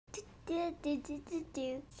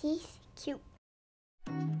She's cute.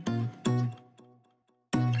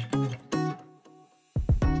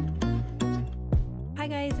 Hi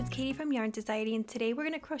guys, it's Katie from Yarn Society, and today we're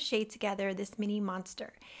going to crochet together this mini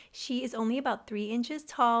monster. She is only about 3 inches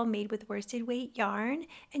tall, made with worsted weight yarn,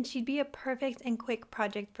 and she'd be a perfect and quick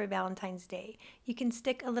project for Valentine's Day. You can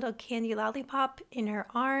stick a little candy lollipop in her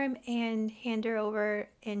arm and hand her over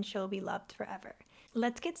and she'll be loved forever.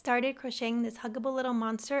 Let's get started crocheting this huggable little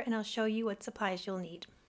monster, and I'll show you what supplies you'll need.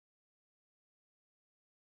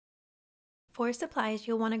 For supplies,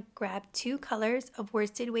 you'll want to grab 2 colors of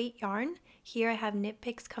worsted weight yarn. Here I have Knit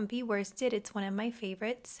Picks Comfy Worsted, it's one of my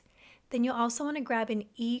favorites. Then you'll also want to grab an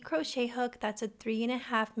crochet hook, that's a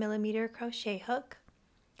 3.5mm crochet hook,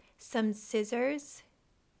 some scissors,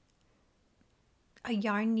 a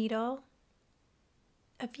yarn needle,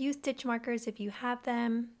 a few stitch markers if you have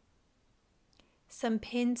them, some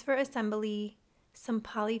pins for assembly, some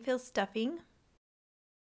polyfill stuffing.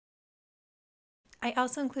 I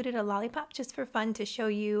also included a lollipop just for fun to show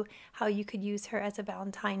you how you could use her as a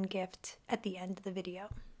Valentine gift at the end of the video.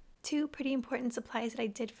 2 pretty important supplies that I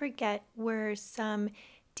did forget were some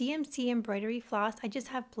DMC embroidery floss. I just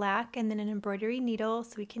have black and then an embroidery needle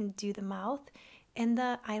so we can do the mouth and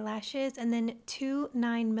the eyelashes, and then 2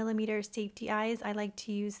 9mm safety eyes. I like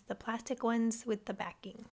to use the plastic ones with the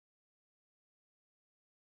backing.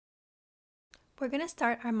 We're going to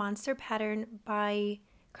start our monster pattern by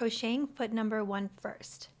crocheting foot number 1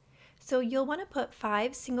 first. So you'll want to put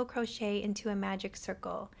 5 single crochet into a magic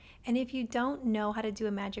circle, and if you don't know how to do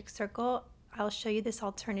a magic circle, I'll show you this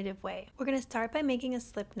alternative way. We're going to start by making a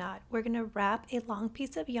slip knot. We're going to wrap a long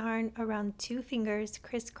piece of yarn around 2 fingers,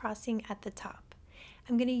 crisscrossing at the top.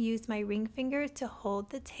 I'm going to use my ring finger to hold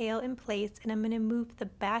the tail in place, and I'm going to move the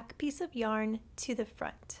back piece of yarn to the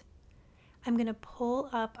front. I'm going to pull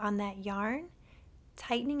up on that yarn,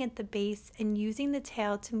 tightening at the base and using the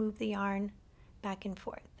tail to move the yarn back and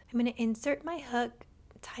forth. I'm going to insert my hook,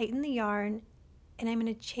 tighten the yarn, and I'm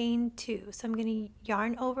going to chain 2. So I'm going to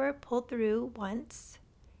yarn over, pull through once,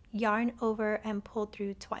 yarn over and pull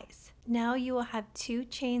through twice. Now you will have 2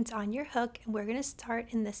 chains on your hook, and we're going to start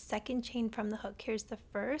in the second chain from the hook. Here's the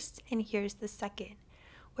first and here's the second.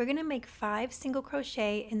 We're going to make 5 single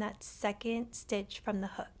crochet in that second stitch from the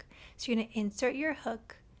hook. So you're going to insert your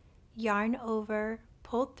hook, yarn over,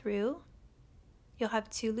 pull through. You'll have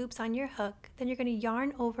 2 loops on your hook. Then you're going to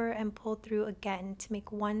yarn over and pull through again to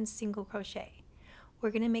make 1 single crochet.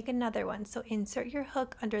 We're going to make another one. So insert your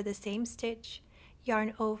hook under the same stitch,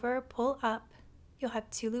 yarn over, pull up. You'll have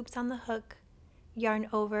 2 loops on the hook, yarn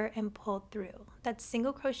over and pull through. That's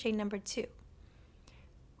single crochet number 2.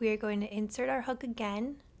 We are going to insert our hook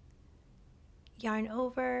again, yarn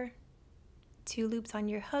over, 2 loops on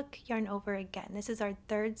your hook, yarn over again. This is our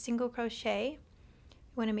 3rd single crochet.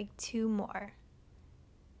 We want to make 2 more.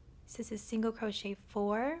 So this is single crochet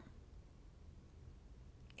 4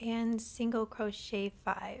 and single crochet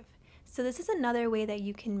 5. So this is another way that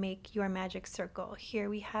you can make your magic circle. Here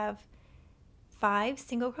we have 5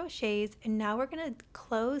 single crochets, and now we're going to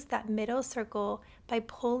close that middle circle by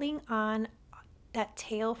pulling on that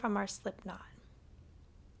tail from our slip knot.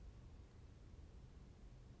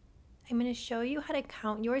 I'm going to show you how to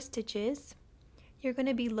count your stitches. You're going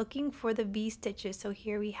to be looking for the V stitches. So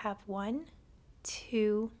here we have 1,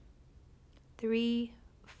 2, 3,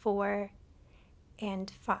 4,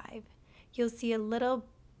 and 5. You'll see a little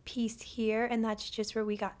piece here, and that's just where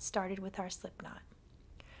we got started with our slip knot.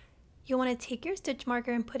 You'll want to take your stitch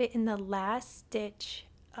marker and put it in the last stitch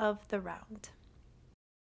of the round.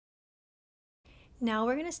 Now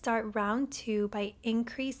we're going to start round 2 by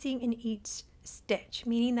increasing in each stitch,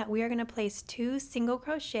 meaning that we are going to place 2 single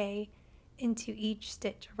crochet into each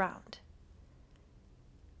stitch around.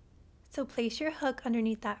 So place your hook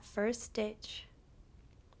underneath that first stitch,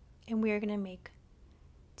 and we are going to make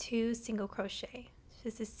 2 single crochet. So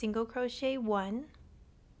this is single crochet 1,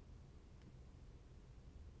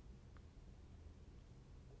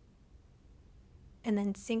 and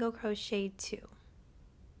then single crochet 2.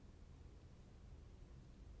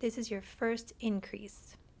 This is your first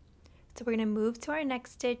increase. So we're going to move to our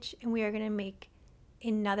next stitch, and we are going to make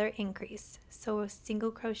another increase. So a single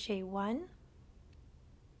crochet 1,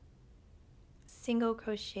 single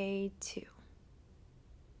crochet 2.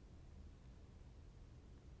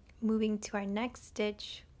 Moving to our next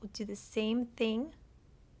stitch, we'll do the same thing.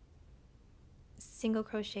 Single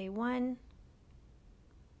crochet 1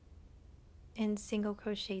 and single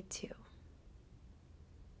crochet 2.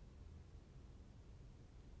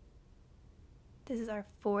 This is our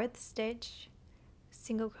 4th stitch.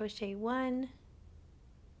 Single crochet 1,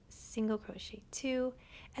 single crochet 2,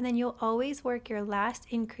 and then you'll always work your last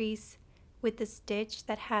increase with the stitch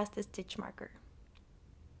that has the stitch marker.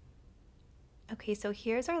 Okay, so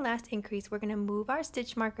here's our last increase. We're going to move our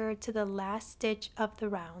stitch marker to the last stitch of the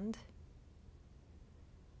round.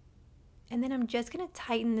 And then I'm just going to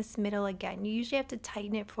tighten this middle again. You usually have to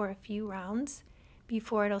tighten it for a few rounds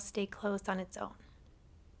before it'll stay closed on its own.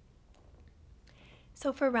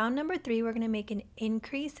 So for round number 3, we're going to make an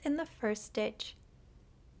increase in the first stitch.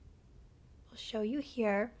 I'll show you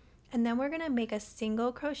here. And then we're going to make a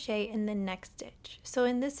single crochet in the next stitch. So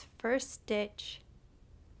in this first stitch,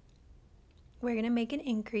 we're going to make an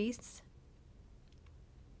increase.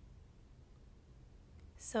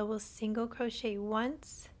 So we'll single crochet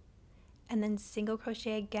once and then single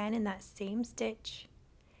crochet again in that same stitch.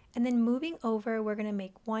 And then moving over, we're going to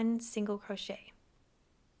make one single crochet.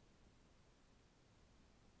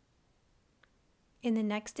 In the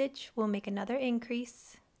next stitch, we'll make another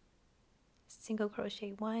increase, single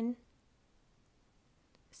crochet 1,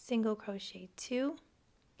 single crochet 2,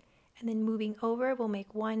 and then moving over, we'll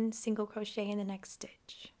make one single crochet in the next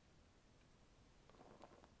stitch.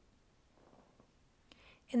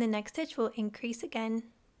 In the next stitch, we'll increase again,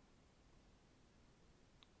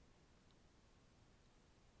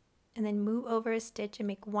 and then move over a stitch and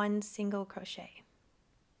make one single crochet.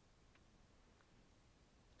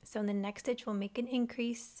 So in the next stitch, we'll make an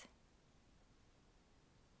increase,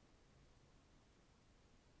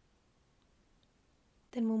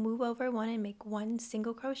 then we'll move over one and make one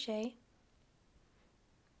single crochet,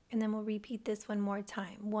 and then we'll repeat this one more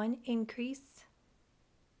time. One increase,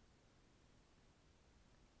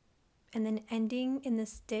 and then ending in the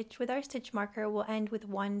stitch with our stitch marker, we'll end with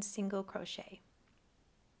one single crochet.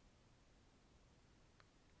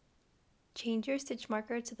 Change your stitch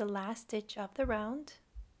marker to the last stitch of the round,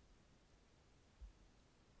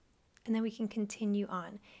 and then we can continue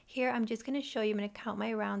on. Here I'm just going to show you, I'm going to count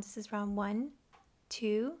my rounds. This is round 1,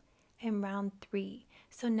 2, and round 3.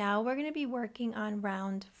 So now we're going to be working on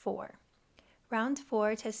round 4. Round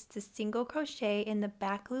 4 tests the single crochet in the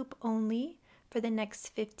back loop only for the next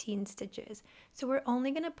 15 stitches. So we're only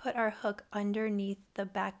going to put our hook underneath the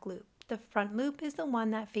back loop. The front loop is the one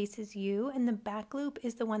that faces you, and the back loop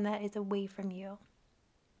is the one that is away from you.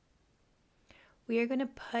 We are going to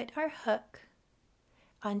put our hook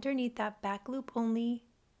underneath that back loop only,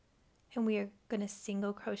 and we are going to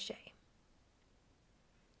single crochet.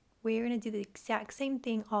 We are going to do the exact same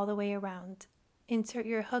thing all the way around. Insert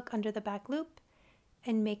your hook under the back loop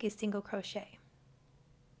and make a single crochet.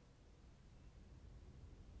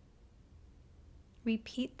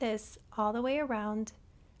 Repeat this all the way around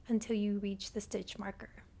until you reach the stitch marker.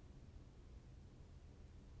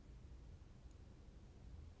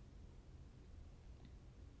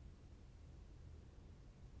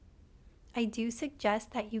 I do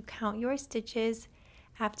suggest that you count your stitches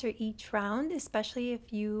after each round, especially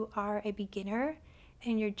if you are a beginner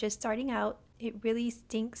and you're just starting out. It really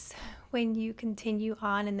stinks when you continue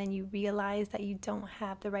on and then you realize that you don't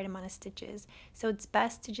have the right amount of stitches. So it's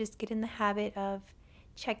best to just get in the habit of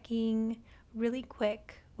checking really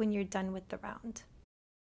quick when you're done with the round.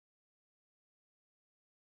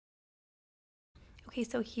 Okay,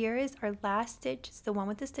 so here is our last stitch. It's the one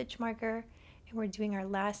with the stitch marker, and we're doing our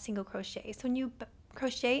last single crochet. So when you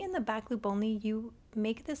crochet in the back loop only, you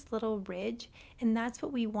make this little ridge, and that's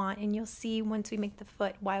what we want, and you'll see once we make the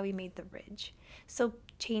foot why we made the ridge. So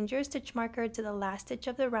change your stitch marker to the last stitch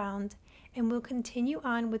of the round, and we'll continue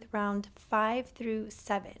on with round 5 through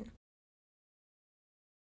 7.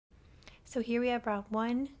 So here we have round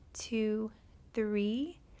 1, 2,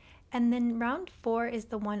 3, and then round 4 is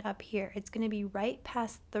the one up here. It's going to be right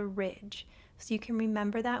past the ridge. So you can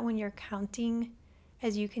remember that when you're counting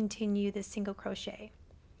as you continue the single crochet.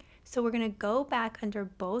 So we're going to go back under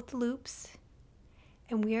both loops,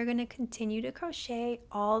 and we are going to continue to crochet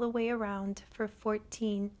all the way around for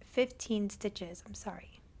 15 stitches.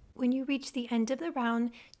 When you reach the end of the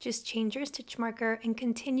round, just change your stitch marker and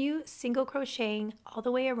continue single crocheting all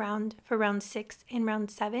the way around for round 6 and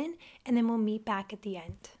round 7, and then we'll meet back at the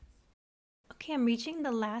end. Okay, I'm reaching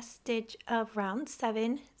the last stitch of round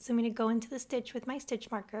 7, so I'm going to go into the stitch with my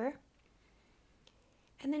stitch marker.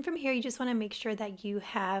 And then from here, you just want to make sure that you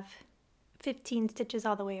have 15 stitches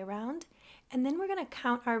all the way around. And then we're going to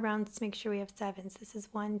count our rounds to make sure we have 7. So this is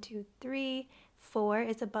 1, 2, 3, 4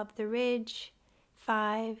 is above the ridge,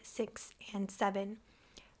 5, 6, and 7.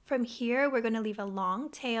 From here, we're going to leave a long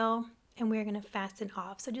tail, and we're going to fasten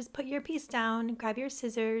off. So just put your piece down, grab your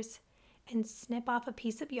scissors, and snip off a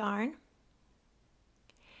piece of yarn.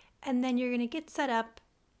 And then you're going to get set up,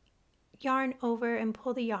 yarn over, and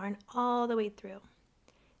pull the yarn all the way through.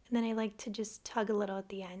 And then I like to just tug a little at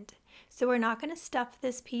the end. So we're not going to stuff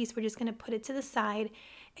this piece, we're just going to put it to the side.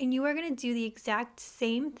 And you are going to do the exact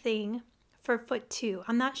same thing for foot 2.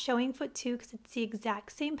 I'm not showing foot 2 because it's the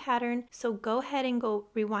exact same pattern. So go ahead and go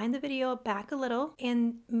rewind the video back a little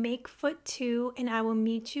and make foot 2, and I will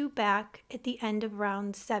meet you back at the end of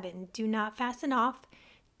round 7. Do not fasten off.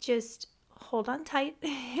 Just hold on tight.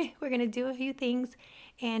 We're going to do a few things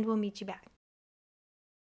and we'll meet you back.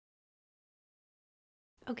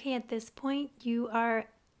 Okay, at this point you are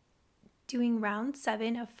doing round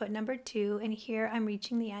 7 of foot number 2, and here I'm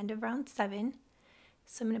reaching the end of round 7.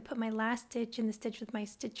 So I'm going to put my last stitch in the stitch with my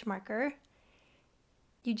stitch marker.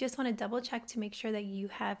 You just want to double check to make sure that you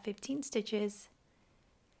have 15 stitches.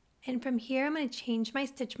 And from here I'm going to change my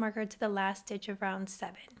stitch marker to the last stitch of round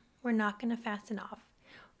 7. We're not going to fasten off.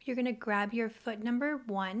 You're going to grab your foot number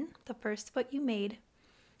 1, the first foot you made,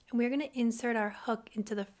 and we're going to insert our hook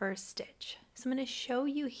into the first stitch. So I'm going to show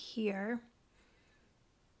you here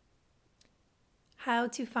how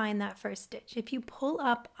to find that first stitch. If you pull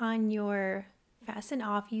up on your fasten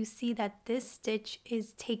off, you see that this stitch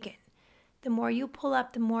is taken. The more you pull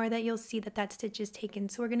up, the more that you'll see that that stitch is taken.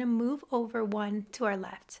 So we're going to move over 1 to our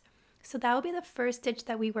left. So that will be the first stitch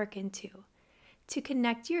that we work into. To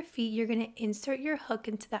connect your feet, you're going to insert your hook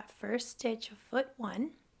into that first stitch of foot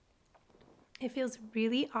 1. It feels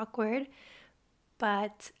really awkward,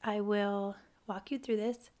 but I will walk you through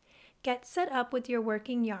this. Get set up with your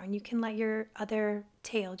working yarn. You can let your other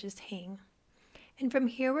tail just hang. And from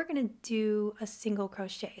here, we're going to do a single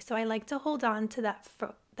crochet. So I like to hold on to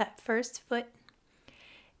that first foot,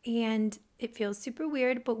 and it feels super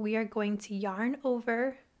weird, but we are going to yarn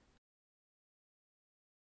over.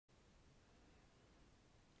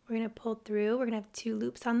 We're going to pull through. We're going to have 2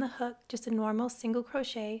 loops on the hook, just a normal single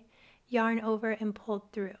crochet, yarn over and pull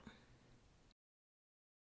through.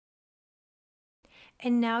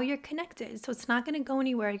 And now you're connected, so it's not going to go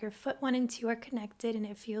anywhere. Your foot 1 and 2 are connected, and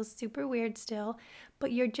it feels super weird still,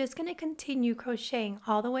 but you're just going to continue crocheting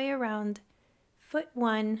all the way around foot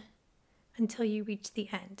 1 until you reach the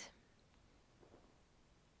end.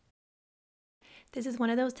 This is one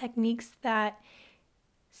of those techniques that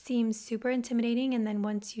seems super intimidating, and then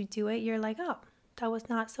once you do it, you're like, oh, that was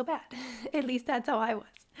not so bad. At least that's how I was.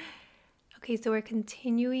 Okay, so we're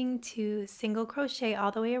continuing to single crochet all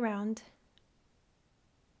the way around.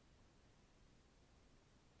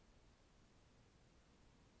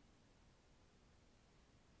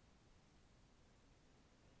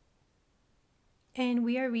 And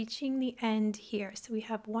we are reaching the end here. So we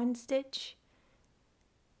have 1 stitch,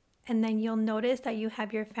 and then you'll notice that you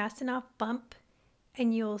have your fasten off bump,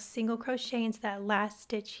 and you'll single crochet into that last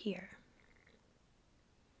stitch here.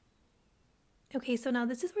 Okay, so now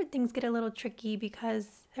this is where things get a little tricky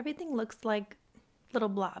because everything looks like little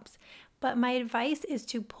blobs. But my advice is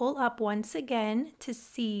to pull up once again to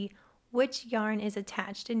see which yarn is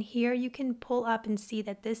attached. And here you can pull up and see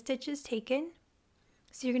that this stitch is taken.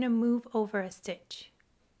 So you're going to move over a stitch.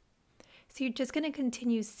 So you're just going to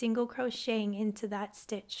continue single crocheting into that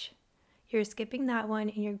stitch. You're skipping that one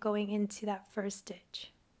and you're going into that first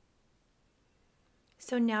stitch.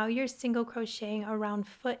 So now you're single crocheting around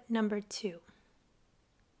foot number 2.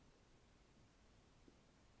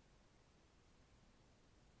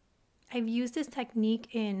 I've used this technique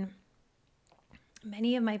in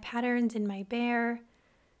many of my patterns, in my bear,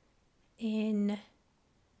 in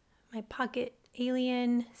my pocket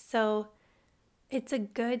alien, so it's a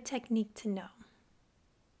good technique to know.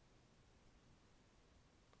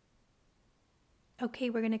 Okay,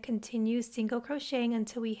 we're going to continue single crocheting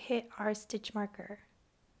until we hit our stitch marker.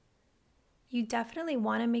 You definitely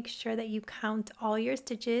want to make sure that you count all your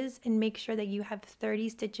stitches and make sure that you have 30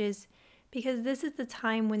 stitches, because this is the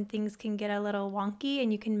time when things can get a little wonky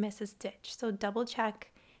and you can miss a stitch. So double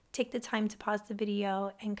check, take the time to pause the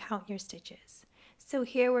video and count your stitches. So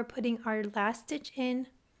here we're putting our last stitch in,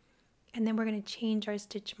 and then we're going to change our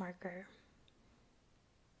stitch marker.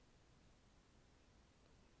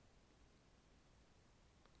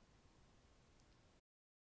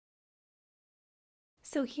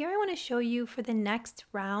 So here I want to show you for the next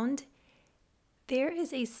round, there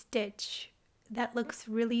is a stitch that looks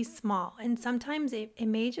really small, and sometimes it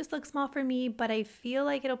may just look small for me, but I feel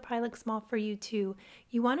like it'll probably look small for you too.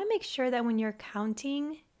 You want to make sure that when you're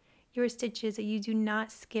counting your stitches that you do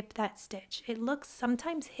not skip that stitch. It looks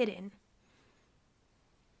sometimes hidden.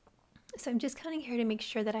 So I'm just counting here to make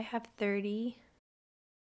sure that I have 30.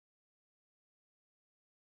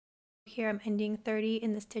 Here I'm ending 30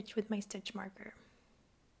 in the stitch with my stitch marker.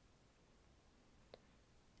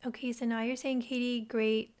 Okay, so now you're saying, Katie,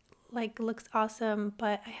 great, like looks awesome,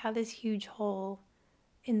 but I have this huge hole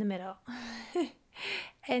in the middle.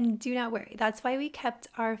 And do not worry, that's why we kept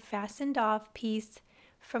our fastened off piece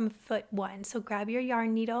from foot 1. So grab your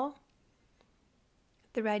yarn needle,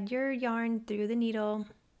 thread your yarn through the needle,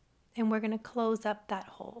 and we're going to close up that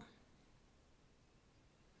hole.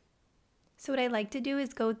 So what I like to do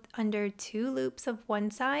is go under 2 loops of one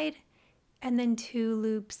side and then 2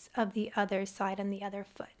 loops of the other side on the other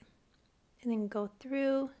foot. And then go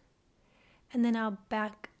through, and then I'll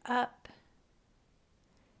back up,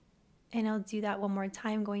 and I'll do that one more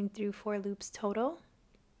time, going through 4 loops total.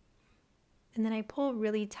 And then I pull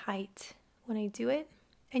really tight when I do it,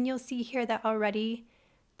 and you'll see here that already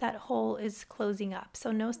that hole is closing up,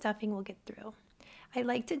 so no stuffing will get through. I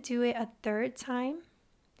like to do it a 3rd time,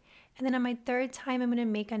 and then on my 3rd time I'm going to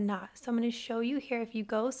make a knot. So I'm going to show you here, if you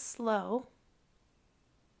go slow,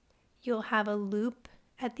 you'll have a loop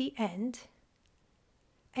at the end,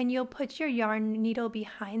 and you'll put your yarn needle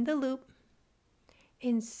behind the loop,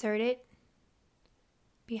 insert it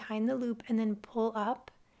behind the loop, and then pull up,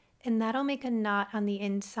 and that'll make a knot on the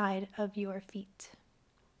inside of your feet.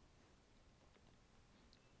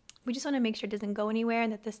 We just want to make sure it doesn't go anywhere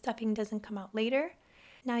and that the stuffing doesn't come out later.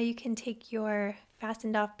 Now you can take your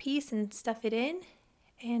fastened off piece and stuff it in,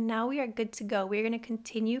 and now we are good to go. We're going to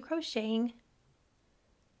continue crocheting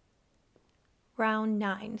round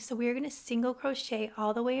 9. So we're going to single crochet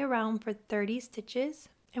all the way around for 30 stitches.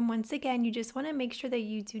 And once again, you just want to make sure that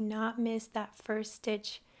you do not miss that first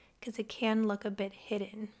stitch because it can look a bit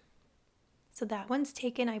hidden. So that one's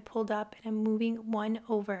taken, I pulled up, and I'm moving one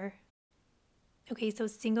over. Okay, so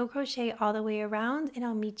single crochet all the way around, and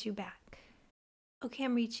I'll meet you back. Okay,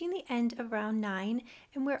 I'm reaching the end of round 9,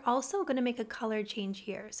 and we're also going to make a color change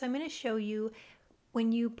here. So I'm going to show you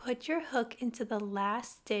when you put your hook into the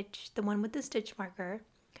last stitch, the one with the stitch marker,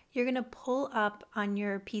 you're going to pull up on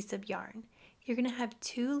your piece of yarn. You're going to have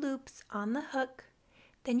 2 loops on the hook.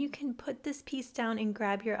 Then you can put this piece down and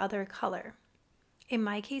grab your other color. In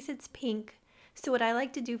my case, it's pink. So what I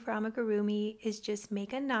like to do for amigurumi is just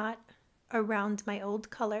make a knot around my old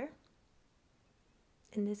color,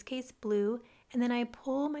 in this case blue, and then I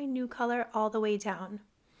pull my new color all the way down.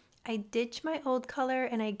 I ditch my old color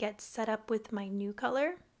and I get set up with my new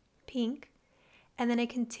color, pink, and then I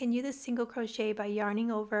continue the single crochet by yarning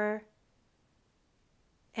over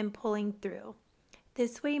and pulling through.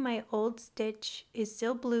 This way my old stitch is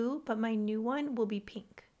still blue, but my new one will be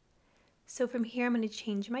pink. So from here I'm going to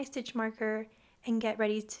change my stitch marker and get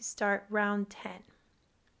ready to start round 10.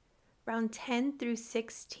 Round 10 through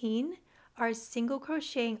 16 are single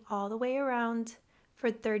crocheting all the way around for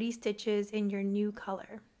 30 stitches in your new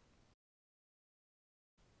color.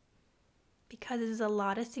 Because this is a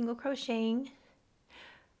lot of single crocheting,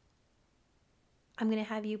 I'm going to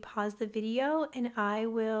have you pause the video and I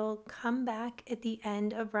will come back at the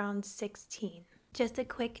end of round 16. Just a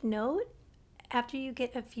quick note, after you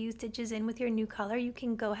get a few stitches in with your new color, you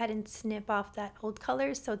can go ahead and snip off that old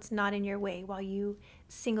color so it's not in your way while you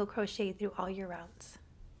single crochet through all your rounds.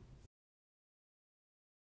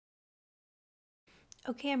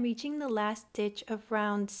 Okay, I'm reaching the last stitch of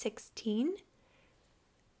round 16.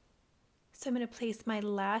 So I'm going to place my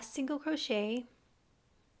last single crochet,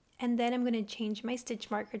 and then I'm going to change my stitch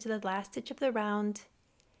marker to the last stitch of the round,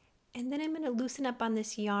 and then I'm going to loosen up on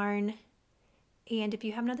this yarn, and if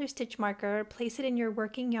you have another stitch marker, place it in your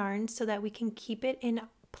working yarn so that we can keep it in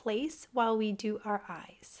place while we do our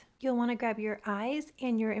eyes. You'll want to grab your eyes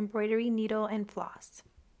and your embroidery needle and floss.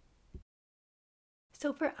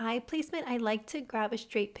 So for eye placement, I like to grab a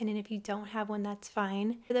straight pin, and if you don't have one, that's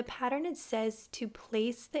fine. For the pattern, it says to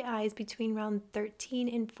place the eyes between round 13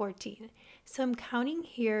 and 14. So I'm counting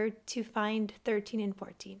here to find 13 and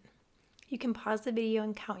 14. You can pause the video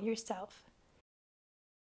and count yourself.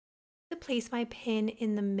 To place my pin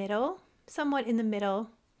in the middle, somewhat in the middle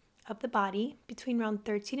of the body, between round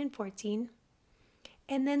 13 and 14.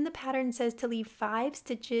 And then the pattern says to leave 5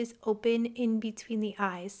 stitches open in between the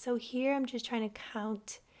eyes. So here I'm just trying to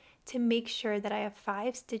count to make sure that I have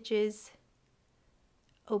 5 stitches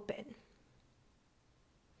open.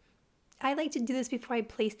 I like to do this before I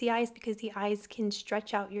place the eyes because the eyes can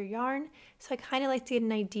stretch out your yarn. So I kind of like to get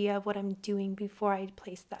an idea of what I'm doing before I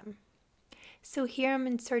place them. So here I'm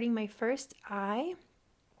inserting my first eye,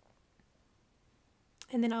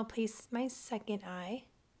 and then I'll place my second eye.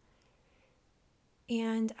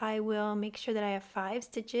 And I will make sure that I have 5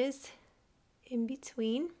 stitches in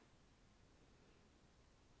between.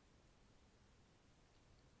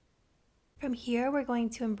 From here, we're going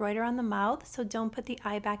to embroider on the mouth, so don't put the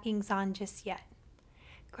eye backings on just yet.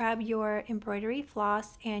 Grab your embroidery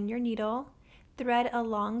floss and your needle, thread a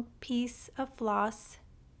long piece of floss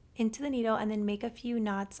into the needle, and then make a few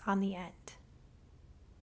knots on the end.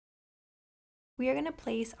 we are going to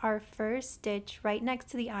place our first stitch right next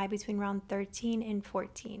to the eye between round 13 and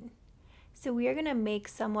 14. So we are going to make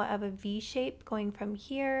somewhat of a V shape going from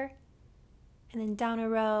here and then down a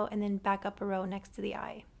row and then back up a row next to the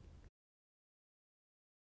eye.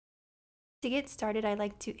 To get started, I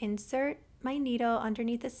like to insert my needle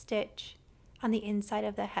underneath a stitch on the inside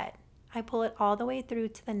of the head. I pull it all the way through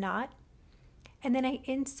to the knot, and then I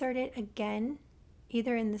insert it again,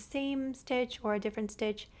 either in the same stitch or a different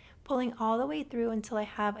stitch, pulling all the way through until I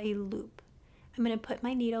have a loop. I'm going to put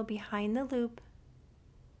my needle behind the loop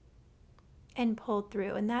and pull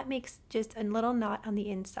through, and that makes just a little knot on the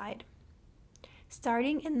inside.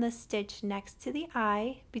 Starting in the stitch next to the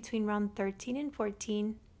eye between round 13 and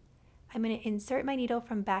 14, I'm going to insert my needle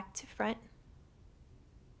from back to front,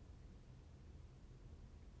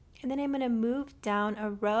 and then I'm going to move down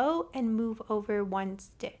a row and move over one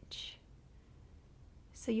stitch.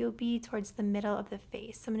 So you'll be towards the middle of the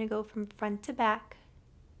face. I'm going to go from front to back.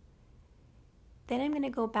 Then I'm going to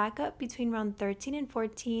go back up between round 13 and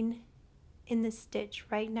 14 in the stitch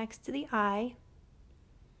right next to the eye.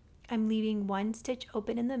 I'm leaving one stitch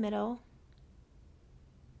open in the middle.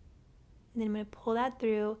 And then I'm going to pull that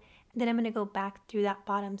through, and then I'm going to go back through that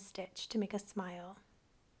bottom stitch to make a smile.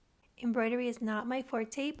 Embroidery is not my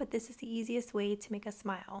forte, but this is the easiest way to make a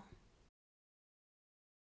smile.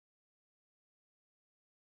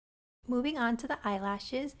 Moving on to the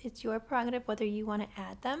eyelashes, it's your prerogative whether you want to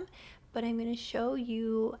add them, but I'm going to show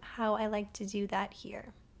you how I like to do that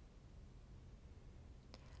here.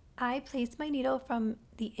 I place my needle from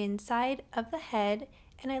the inside of the head,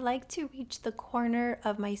 and I like to reach the corner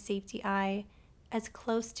of my safety eye as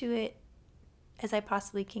close to it as I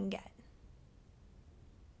possibly can get.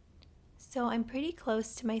 So I'm pretty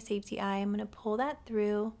close to my safety eye. I'm going to pull that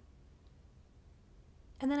through,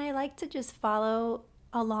 and then I like to just follow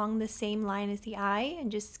along the same line as the eye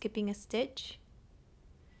and just skipping a stitch,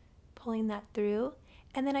 pulling that through,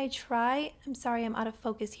 and then I try, I'm sorry I'm out of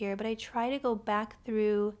focus here, but I try to go back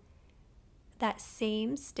through that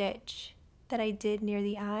same stitch that I did near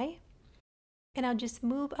the eye, and I'll just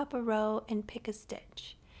move up a row and pick a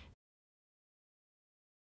stitch.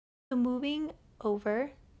 So moving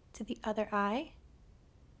over to the other eye,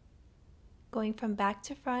 going from back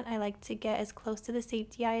to front, I like to get as close to the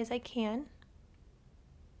safety eye as I can.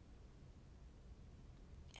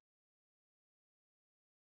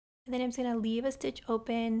 And then I'm just going to leave a stitch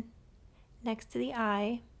open next to the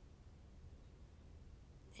eye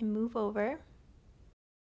and move over,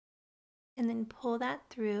 and then pull that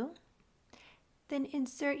through. Then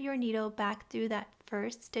insert your needle back through that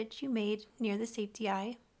first stitch you made near the safety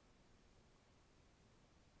eye.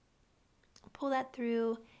 Pull that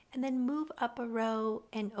through, and then move up a row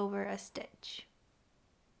and over a stitch.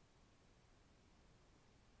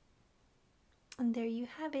 And there you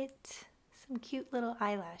have it, some cute little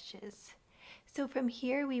eyelashes. So from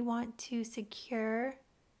here we want to secure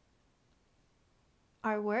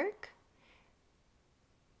our work.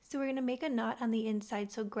 So we're going to make a knot on the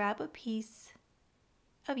inside. So grab a piece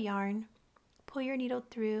of yarn, pull your needle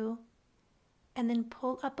through, and then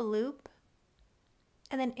pull up a loop,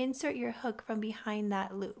 and then insert your hook from behind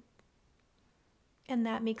that loop. And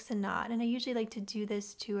that makes a knot. And I usually like to do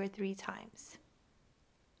this 2 or 3 times.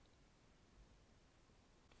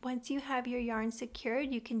 Once you have your yarn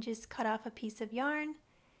secured, you can just cut off a piece of yarn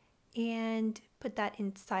and put that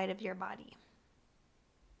inside of your body.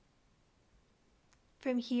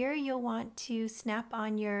 From here, you'll want to snap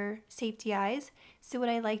on your safety eyes. So what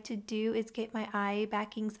I like to do is get my eye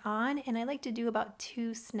backings on, and I like to do about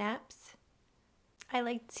 2 snaps. I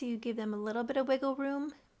like to give them a little bit of wiggle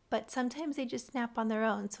room, but sometimes they just snap on their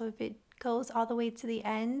own. So if it goes all the way to the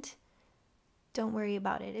end, don't worry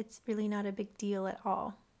about it. It's really not a big deal at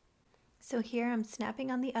all. So here I'm snapping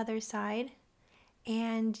on the other side,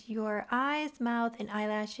 and your eyes, mouth, and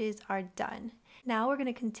eyelashes are done. Now we're going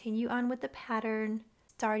to continue on with the pattern,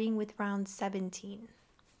 starting with round 17.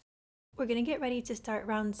 We're going to get ready to start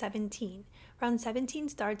round 17. Round 17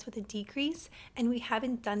 starts with a decrease, and we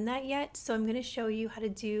haven't done that yet, so I'm going to show you how to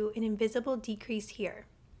do an invisible decrease here.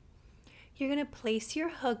 You're going to place your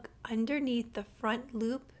hook underneath the front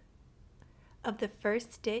loop of the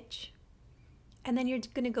first stitch, and then you're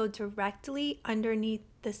going to go directly underneath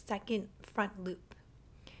the second front loop.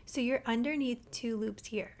 So you're underneath 2 loops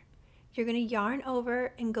here. You're going to yarn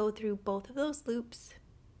over and go through both of those loops,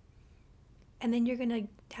 and then you're going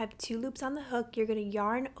to have 2 loops on the hook. You're going to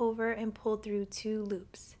yarn over and pull through 2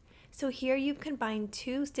 loops. So here you've combined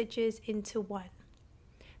 2 stitches into 1.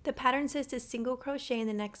 The pattern says to single crochet in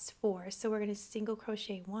the next 4, so we're going to single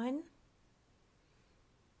crochet 1,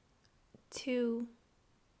 2,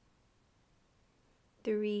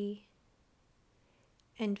 3,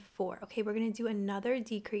 and 4. Okay, we're going to do another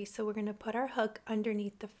decrease. So we're going to put our hook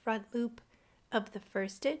underneath the front loop of the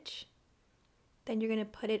first stitch. Then you're going to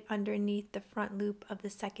put it underneath the front loop of the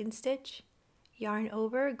second stitch. Yarn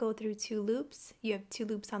over, go through 2 loops. You have 2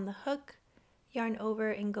 loops on the hook. Yarn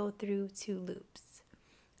over and go through 2 loops.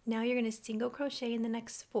 Now you're going to single crochet in the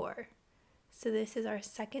next 4. So this is our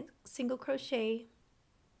second single crochet,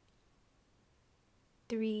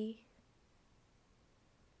 3,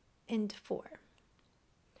 and 4.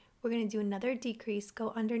 We're going to do another decrease,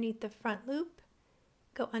 go underneath the front loop,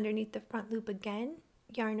 go underneath the front loop again,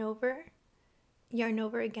 yarn over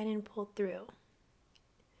again and pull through.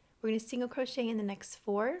 We're going to single crochet in the next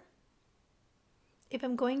 4. If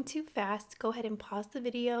I'm going too fast, go ahead and pause the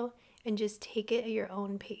video and just take it at your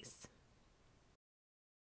own pace.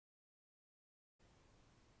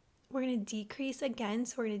 We're going to decrease again,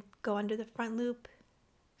 so we're going to go under the front loop,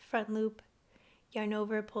 yarn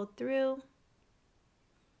over, pull through,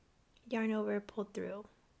 yarn over, pull through.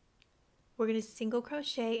 We're going to single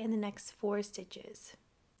crochet in the next 4 stitches.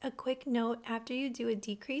 A quick note, after you do a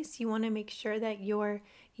decrease, you want to make sure that your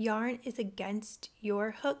yarn is against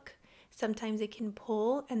your hook. Sometimes it can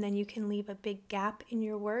pull and then you can leave a big gap in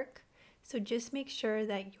your work. So just make sure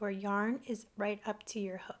that your yarn is right up to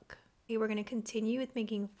your hook. Okay, we're going to continue with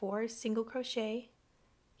making 4 single crochet.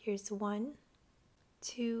 Here's 1,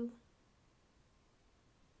 2,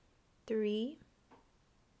 3,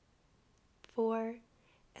 4,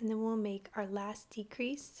 and then we'll make our last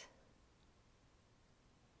decrease.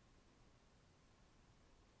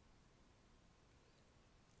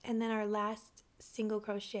 And then our last single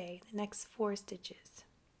crochet, the next 4 stitches,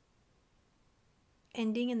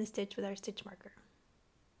 ending in the stitch with our stitch marker.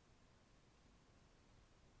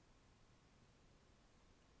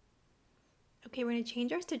 Okay, we're going to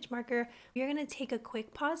change our stitch marker. We're going to take a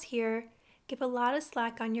quick pause here, give a lot of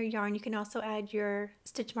slack on your yarn. You can also add your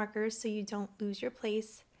stitch markers so you don't lose your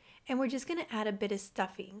place. And we're just going to add a bit of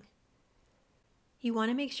stuffing. You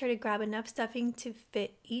want to make sure to grab enough stuffing to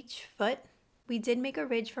fit each foot. We did make a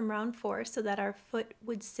ridge from round 4 so that our foot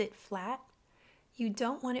would sit flat. You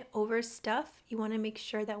don't want to overstuff. You want to make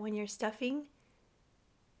sure that when you're stuffing,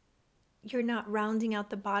 you're not rounding out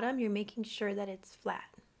the bottom, you're making sure that it's flat.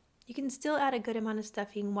 You can still add a good amount of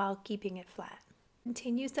stuffing while keeping it flat.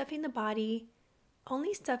 Continue stuffing the body.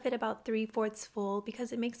 Only stuff it about 3/4 full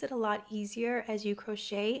because it makes it a lot easier as you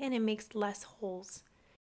crochet and it makes less holes.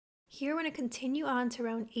 Here we're going to continue on to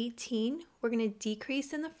round 18. We're going to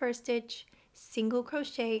decrease in the first stitch, single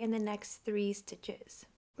crochet in the next 3 stitches.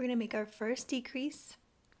 We're going to make our first decrease.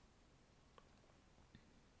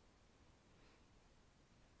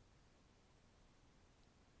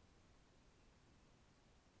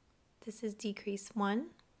 This is decrease 1.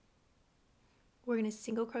 We're going to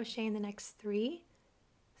single crochet in the next 3.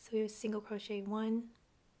 So we have single crochet 1,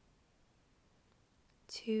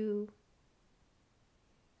 2,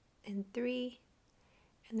 and 3.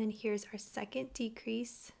 And then here's our second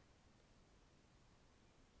decrease.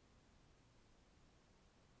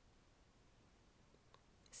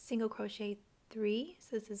 Single crochet 3,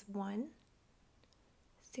 so this is 1.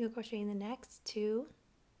 Single crochet in the next 2.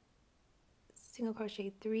 Single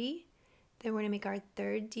crochet 3. Then we're going to make our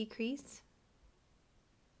third decrease.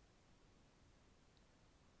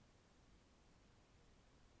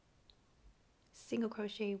 Single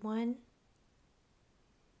crochet 1,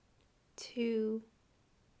 2,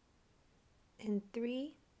 and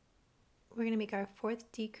 3. We're going to make our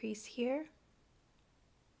fourth decrease here.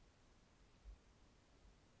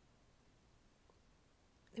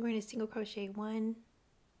 Then we're going to single crochet 1,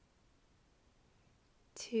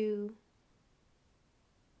 2,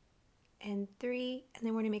 and 3, and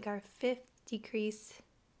then we're going to make our fifth decrease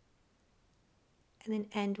and then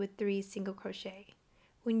end with 3 single crochet.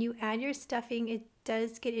 When you add your stuffing, it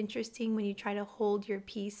does get interesting when you try to hold your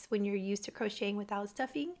piece when you're used to crocheting without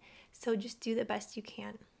stuffing, so just do the best you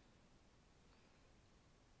can.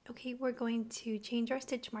 Okay, we're going to change our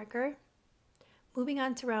stitch marker. Moving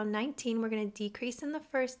on to round 19, we're going to decrease in the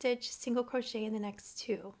first stitch, single crochet in the next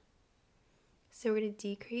 2. So we're going to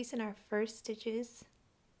decrease in our first stitches.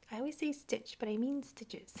 I always say stitch, but I mean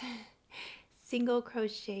stitches. Single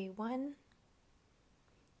crochet 1,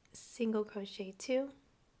 single crochet 2.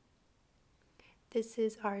 This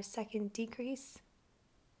is our second decrease.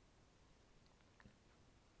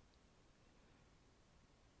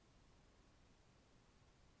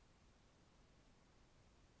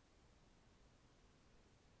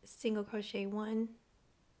 Single crochet 1,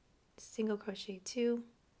 single crochet 2.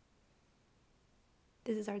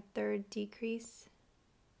 This is our third decrease.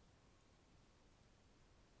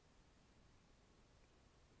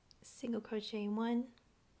 Single crochet 1,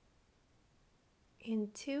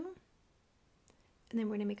 and 2, and then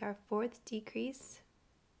we're going to make our 4th decrease,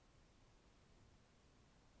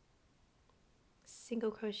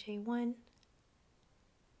 single crochet 1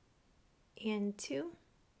 and 2,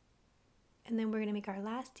 and then we're going to make our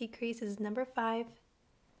last decrease. This is number 5,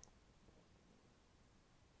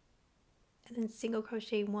 and then single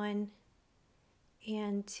crochet 1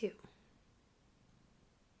 and 2.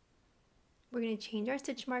 We're going to change our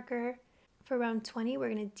stitch marker. For round 20, we're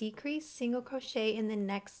going to decrease, single crochet in the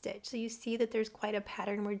next stitch. So you see that there's quite a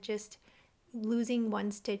pattern. We're just losing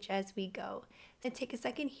 1 stitch as we go. Then take a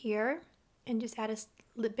second here and just add a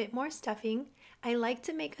little bit more stuffing. I like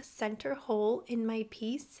to make a center hole in my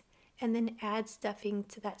piece and then add stuffing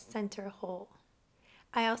to that center hole.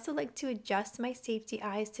 I also like to adjust my safety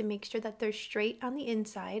eyes to make sure that they're straight on the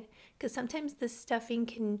inside, because sometimes the stuffing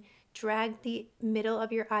can drag the middle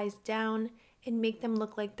of your eyes down and make them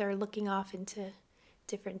look like they're looking off into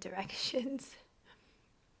different directions.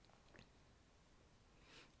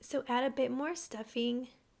 So add a bit more stuffing.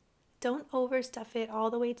 Don't overstuff it all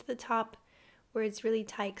the way to the top where it's really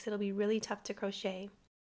tight, because it'll be really tough to crochet.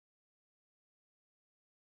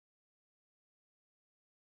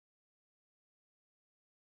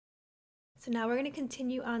 So now we're going to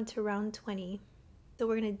continue on to round 20. So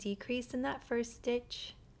we're going to decrease in that first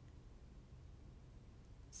stitch,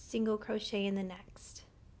 single crochet in the next.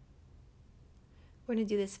 We're going to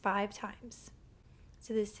do this 5 times.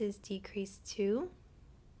 So this is decrease 2,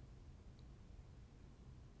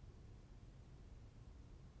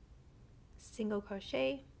 single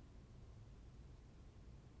crochet,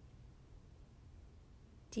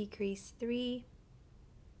 decrease 3,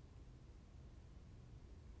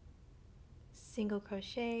 single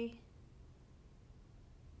crochet,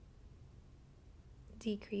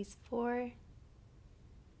 decrease 4,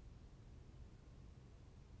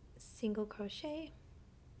 single crochet,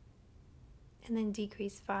 and then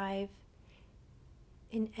decrease 5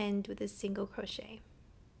 and end with a single crochet.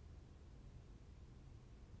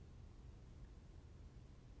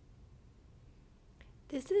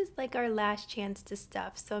 This is like our last chance to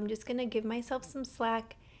stuff, so I'm just going to give myself some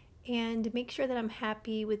slack and make sure that I'm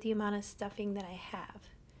happy with the amount of stuffing that I have.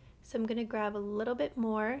 So I'm going to grab a little bit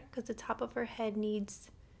more because the top of her head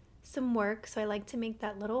needs some work, so I like to make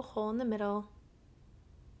that little hole in the middle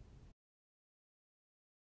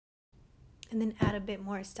and then add a bit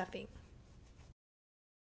more stuffing.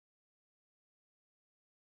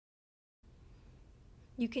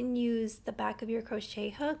 You can use the back of your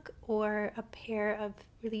crochet hook or a pair of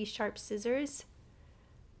really sharp scissors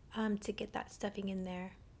to get that stuffing in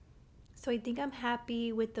there. So I think I'm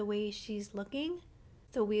happy with the way she's looking,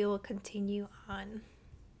 so we will continue on.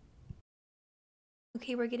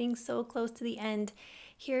 Okay, we're getting so close to the end.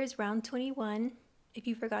 Here's round 21. If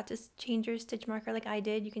you forgot to change your stitch marker like I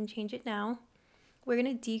did, you can change it now. We're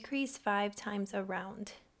going to decrease 5 times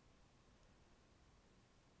around.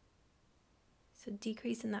 So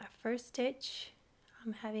decrease in that first stitch.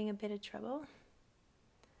 I'm having a bit of trouble.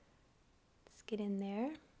 Let's get in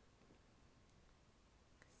there.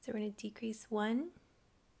 So we're going to decrease 1.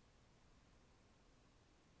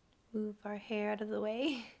 Move our hair out of the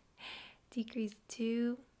way. Decrease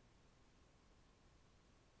 2.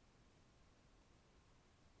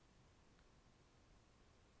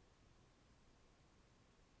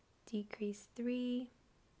 Decrease 3.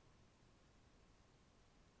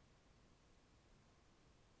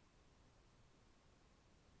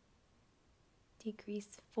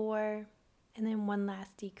 Decrease 4, and then 1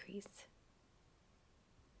 last decrease.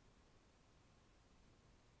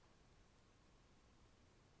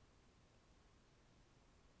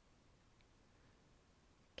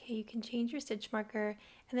 Okay, you can change your stitch marker,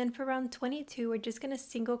 and then for round 22, we're just going to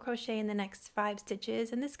single crochet in the next 5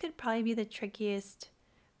 stitches, and this could probably be the trickiest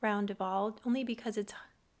round of all, only because it's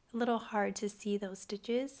a little hard to see those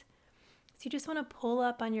stitches. So you just want to pull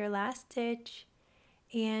up on your last stitch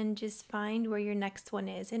and just find where your next one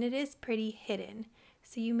is, and it is pretty hidden,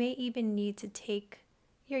 so you may even need to take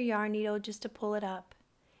your yarn needle just to pull it up.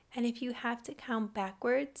 And if you have to count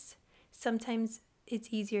backwards, sometimes it's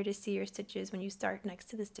easier to see your stitches when you start next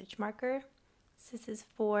to the stitch marker. So this is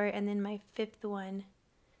 4, and then my 5th one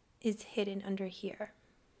is hidden under here.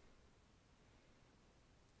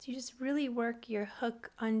 So you just really work your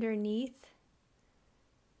hook underneath.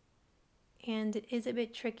 And it is a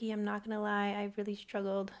bit tricky, I'm not gonna lie, I really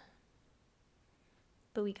struggled,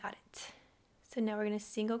 but we got it. So now we're gonna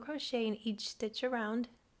single crochet in each stitch around.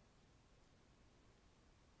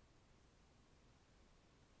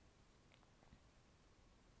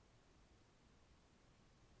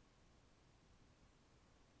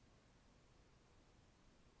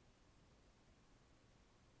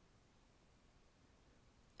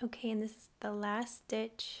 Okay, and this is the last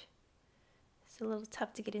stitch. It's a little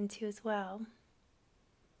tough to get into as well.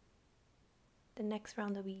 The next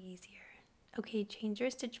round will be easier. Okay, change your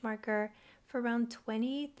stitch marker. For round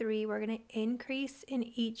 23, we're going to increase in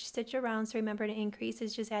each stitch around. So remember, to increase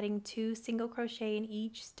is just adding 2 single crochet in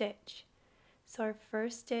each stitch. So our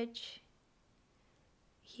first stitch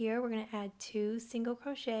here, we're going to add 2 single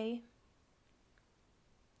crochet.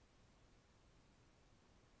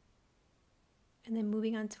 And then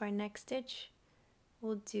moving on to our next stitch,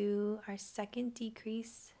 we'll do our second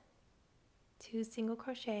decrease, 2 single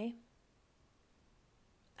crochet.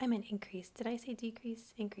 I meant increase. Did I say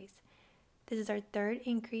decrease? Increase. This is our third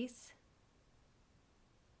increase.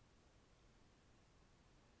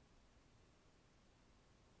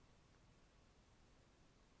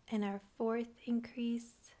 And our fourth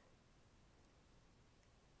increase.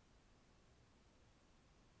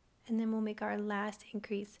 And then we'll make our last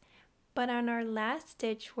increase. But on our last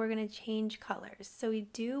stitch, we're going to change colors. So we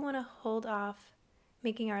do want to hold off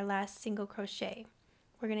making our last single crochet.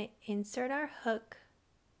 We're going to insert our hook.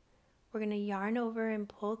 We're going to yarn over and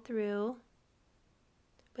pull through.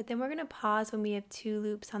 But then we're going to pause when we have 2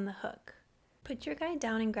 loops on the hook. Put your guide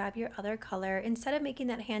down and grab your other color. Instead of making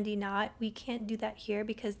that handy knot, we can't do that here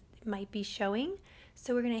because it might be showing.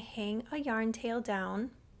 So we're going to hang a yarn tail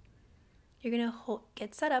down. You're going to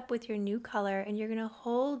get set up with your new color, and you're going to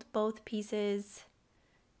hold both pieces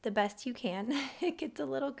the best you can. It gets a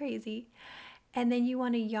little crazy. And then you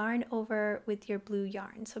want to yarn over with your blue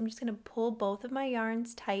yarn. So I'm just going to pull both of my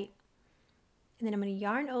yarns tight, and then I'm going to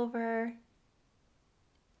yarn over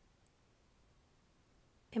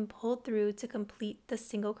and pull through to complete the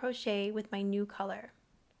single crochet with my new color.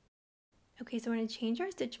 Okay, so we're going to change our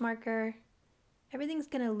stitch marker. Everything's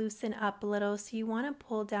going to loosen up a little, so you want to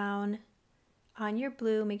pull down on your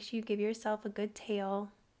blue. Make sure you give yourself a good tail.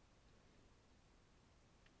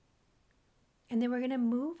 And then we're going to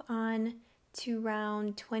move on to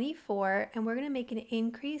round 24, and we're going to make an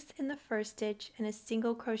increase in the first stitch and a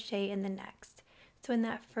single crochet in the next. So in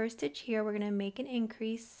that first stitch here, we're going to make an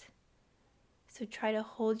increase. So try to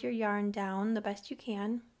hold your yarn down the best you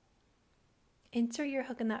can. Insert your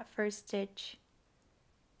hook in that first stitch,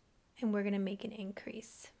 and we're going to make an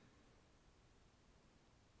increase.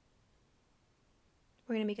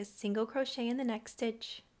 We're going to make a single crochet in the next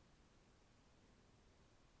stitch,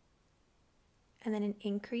 and then an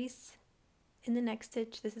increase in the next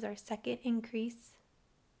stitch. This is our second increase.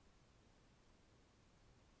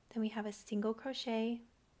 Then we have a single crochet.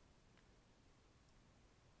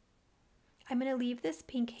 I'm going to leave this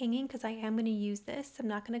pink hanging because I am going to use this. I'm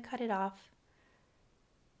not going to cut it off.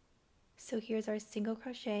 So here's our single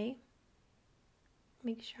crochet.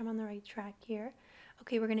 Make sure I'm on the right track here.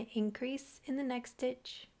 Okay, we're going to increase in the next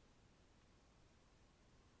stitch.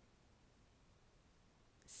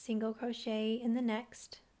 Single crochet in the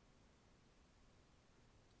next.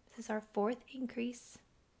 This is our fourth increase.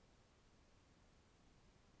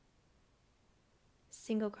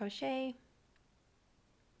 Single crochet.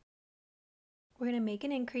 We're going to make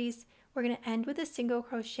an increase. We're going to end with a single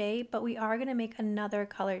crochet, but we are going to make another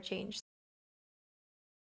color change.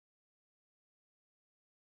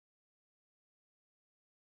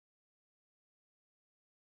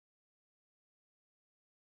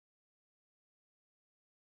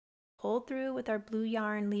 Pull through with our blue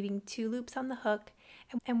yarn, leaving 2 loops on the hook,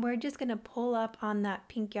 and we're just going to pull up on that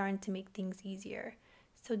pink yarn to make things easier.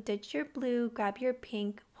 So ditch your blue, grab your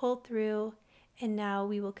pink, pull through, and now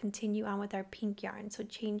we will continue on with our pink yarn. So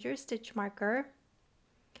change your stitch marker.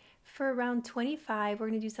 For round 25, we're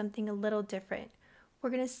going to do something a little different. We're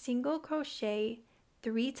going to single crochet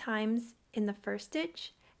 3 times in the first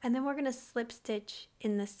stitch, and then we're going to slip stitch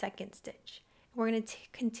in the second stitch. We're going to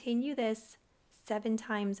continue this 7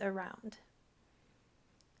 times around.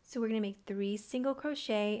 So we're going to make 3 single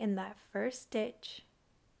crochet in that first stitch.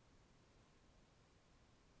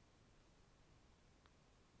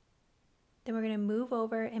 Then we're going to move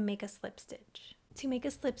over and make a slip stitch. To make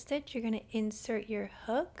a slip stitch, you're going to insert your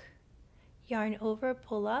hook, yarn over,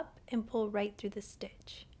 pull up, and pull right through the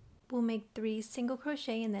stitch. We'll make 3 single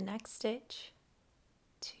crochet in the next stitch,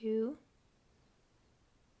 2,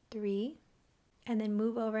 3, and then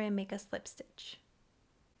move over and make a slip stitch.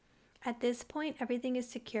 At this point, everything is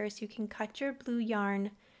secure, so you can cut your blue yarn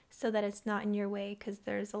so that it's not in your way, because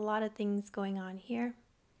there's a lot of things going on here.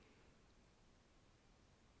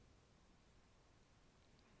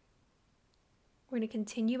 We're going to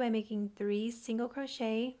continue by making 3 single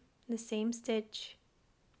crochet in the same stitch,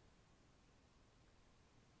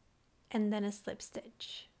 and then a slip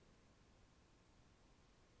stitch.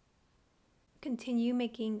 Continue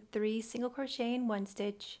making 3 single crochet in one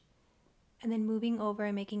stitch, and then moving over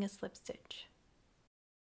and making a slip stitch.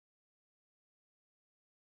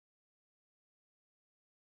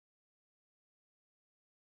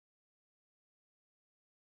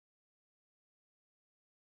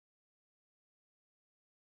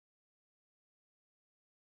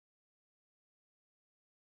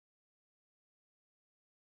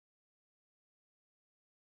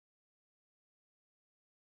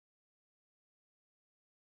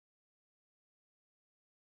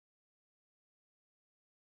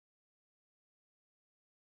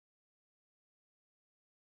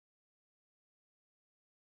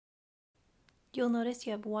 You'll notice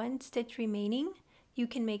you have one stitch remaining. You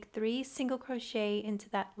can make 3 single crochet into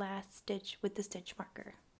that last stitch with the stitch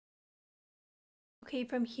marker. Okay,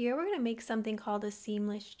 from here we're going to make something called a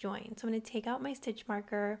seamless join. So I'm going to take out my stitch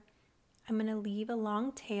marker, I'm going to leave a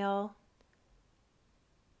long tail,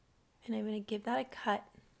 and I'm going to give that a cut.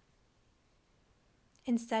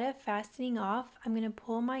 Instead of fastening off, I'm going to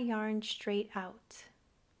pull my yarn straight out.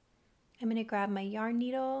 I'm going to grab my yarn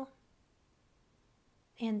needle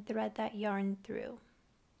and thread that yarn through.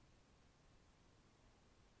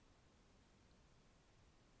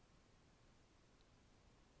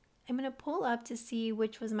 I'm going to pull up to see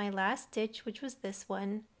which was my last stitch, which was this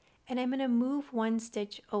one, and I'm going to move one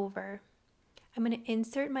stitch over. I'm going to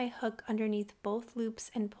insert my hook underneath both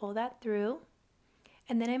loops and pull that through,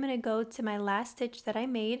 and then I'm going to go to my last stitch that I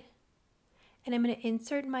made, and I'm going to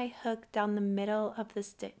insert my hook down the middle of the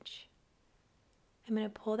stitch. I'm going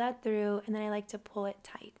to pull that through, and then I like to pull it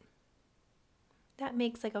tight. That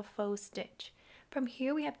makes like a faux stitch. From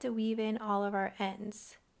here we have to weave in all of our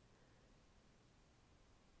ends.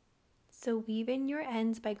 So weave in your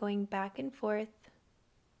ends by going back and forth.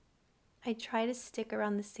 I try to stick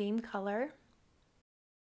around the same color.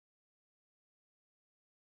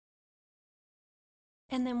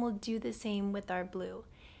 And then we'll do the same with our blue.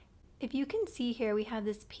 If you can see here, we have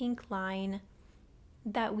this pink line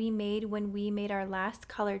that we made when we made our last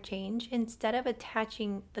color change. Instead of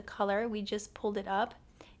attaching the color, we just pulled it up.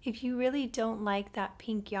 If you really don't like that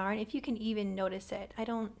pink yarn, if you can even notice it,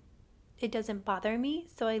 it doesn't bother me,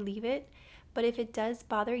 so I leave it. But if it does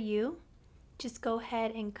bother you, just go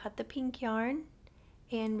ahead and cut the pink yarn,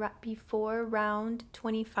 and before round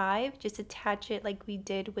 25, just attach it like we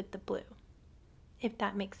did with the blue, if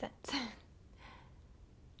that makes sense.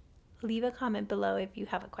 Leave a comment below if you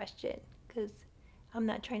have a question, because I'm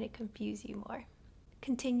not trying to confuse you more.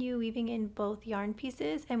 Continue weaving in both yarn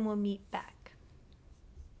pieces and we'll meet back.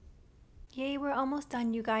 Yay, we're almost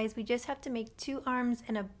done, you guys. We just have to make 2 arms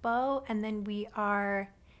and a bow, and then we are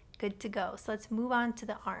good to go. So let's move on to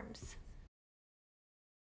the arms.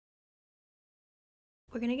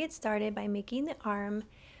 We're going to get started by making the arm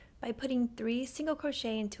by putting 3 single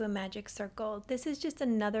crochet into a magic circle. This is just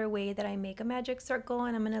another way that I make a magic circle,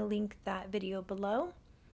 and I'm going to link that video below.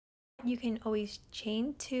 You can always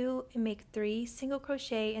chain 2 and make 3 single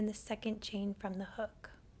crochet in the second chain from the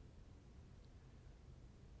hook.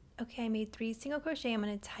 Okay, I made 3 single crochet. I'm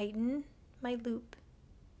going to tighten my loop.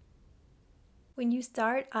 When you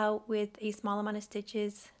start out with a small amount of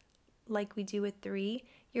stitches like we do with 3,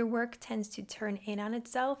 your work tends to turn in on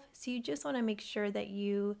itself, so you just want to make sure that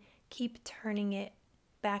you keep turning it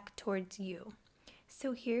back towards you.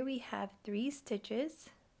 So here we have 3 stitches.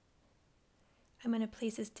 I'm going to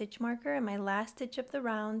place a stitch marker in my last stitch of the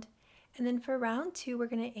round, and then for round 2 we're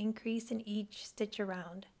going to increase in each stitch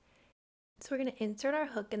around. So we're going to insert our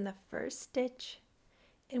hook in the first stitch,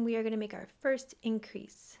 and we are going to make our first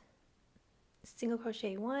increase. Single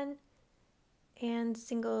crochet 1 and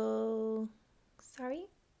single crochet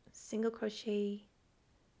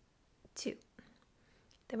 2.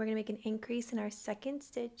 Then we're going to make an increase in our second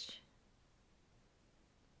stitch,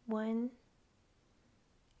 1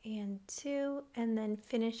 and 2, and then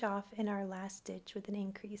finish off in our last stitch with an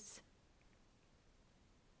increase.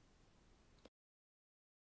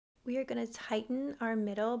 We are going to tighten our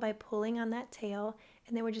middle by pulling on that tail,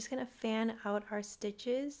 and then we're just going to fan out our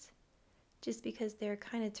stitches just because they're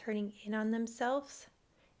kind of turning in on themselves.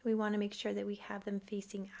 We want to make sure that we have them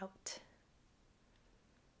facing out.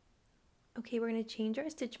 Okay, we're going to change our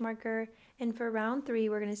stitch marker, and for round 3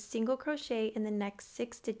 we're going to single crochet in the next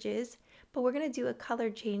 6 stitches, but we're going to do a color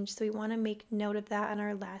change, so we want to make note of that on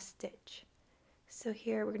our last stitch. So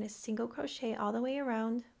here we're going to single crochet all the way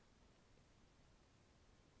around.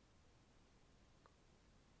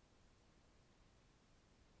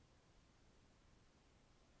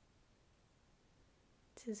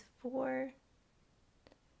 This is 4,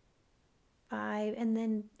 5, and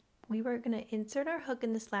then we were going to insert our hook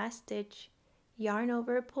in this last stitch, yarn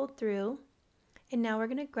over, pull through, and now we're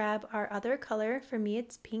going to grab our other color. For me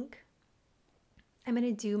it's pink. I'm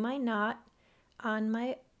going to do my knot on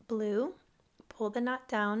my blue, pull the knot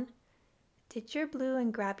down, ditch your blue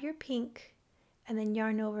and grab your pink, and then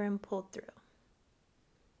yarn over and pull through.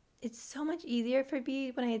 It's so much easier for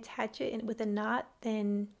me when I attach it with a knot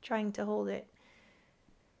than trying to hold it.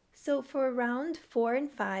 So for round 4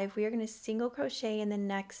 and 5, we are going to single crochet in the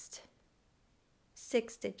next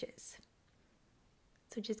 6 stitches.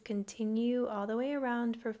 So just continue all the way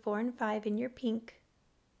around for 4 and 5 in your pink.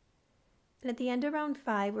 And at the end of round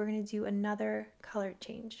 5, we're going to do another color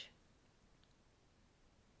change.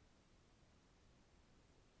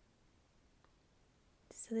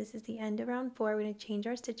 So this is the end of round 4. We're going to change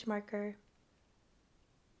our stitch marker.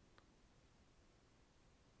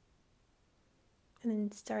 And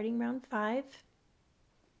then starting round 5,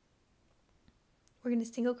 we're going to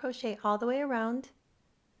single crochet all the way around,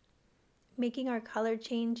 making our color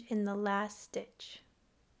change in the last stitch.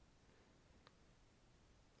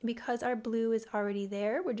 Because our blue is already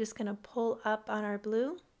there, we're just going to pull up on our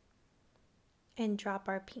blue and drop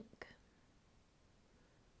our pink.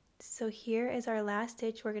 So here is our last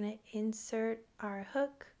stitch. We're going to insert our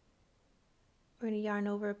hook. We're going to yarn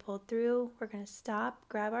over, pull through. We're going to stop,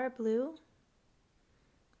 grab our blue.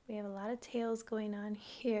 We have a lot of tails going on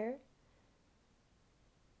here.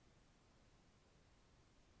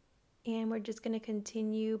 And we're just going to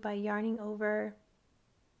continue by yarning over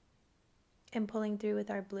and pulling through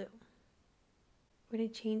with our blue. We're going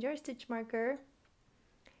to change our stitch marker,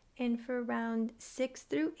 and for round 6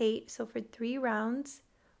 through 8, so for 3 rounds,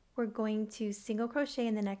 we're going to single crochet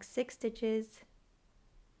in the next 6 stitches,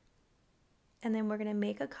 and then we're going to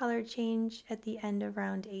make a color change at the end of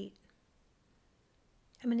round 8.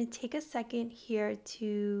 I'm going to take a second here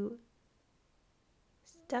to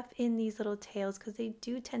stuff in these little tails because they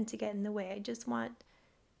do tend to get in the way. I just want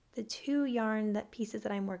the 2 yarn pieces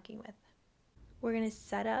that I'm working with. We're going to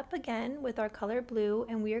set up again with our color blue,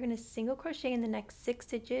 and we are going to single crochet in the next 6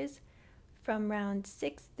 stitches from round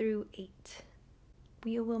 6 through 8.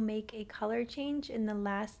 We will make a color change in the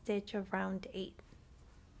last stitch of round 8.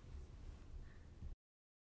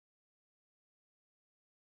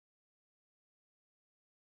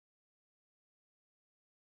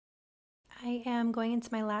 I am going into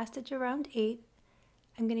my last stitch of round 8.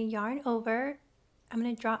 I'm going to yarn over, I'm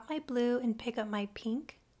going to drop my blue and pick up my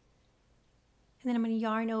pink, and then I'm going to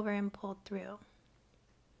yarn over and pull through.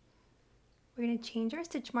 We're going to change our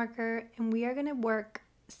stitch marker, and we are going to work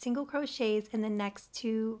single crochets in the next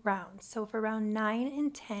 2 rounds. So for round 9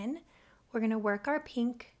 and 10, we're going to work our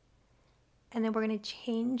pink, and then we're going to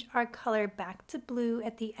change our color back to blue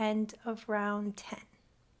at the end of round 10.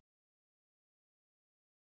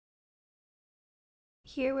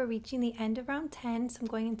 Here we're reaching the end of round 10, so I'm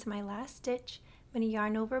going into my last stitch. I'm going to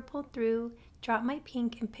yarn over, pull through, drop my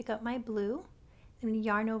pink and pick up my blue. I'm going to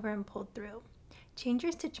yarn over and pull through. Change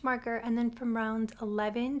your stitch marker, and then from rounds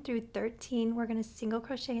 11 through 13, we're going to single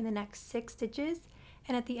crochet in the next 6 stitches,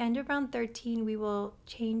 and at the end of round 13, we will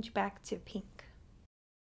change back to pink.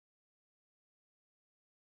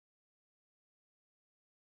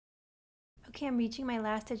 Okay, I'm reaching my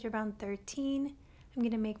last stitch of round 13. I'm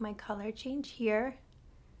going to make my color change here.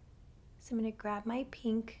 So I'm going to grab my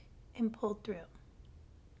pink and pull through.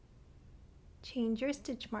 Change your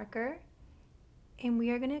stitch marker, and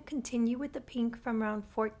we are going to continue with the pink from round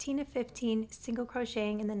 14 to 15, single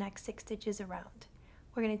crocheting in the next 6 stitches around.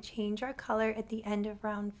 We're going to change our color at the end of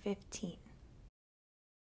round 15.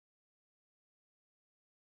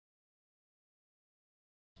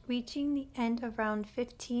 Reaching the end of round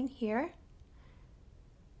 15 here.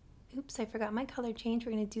 Oops, I forgot my color change.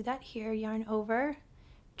 We're going to do that here. Yarn over,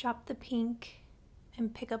 drop the pink,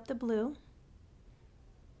 and pick up the blue.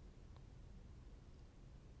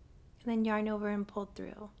 And then yarn over and pull through.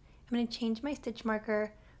 I'm going to change my stitch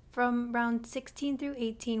marker. From round 16 through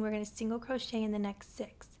 18, we're going to single crochet in the next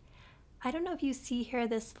 6. I don't know if you see here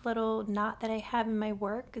this little knot that I have in my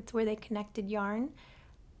work. It's where they connected yarn.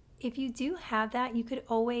 If you do have that, you could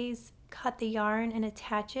always cut the yarn and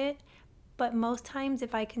attach it, but most times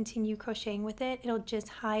if I continue crocheting with it, it'll just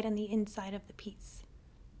hide on the inside of the piece.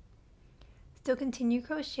 Still continue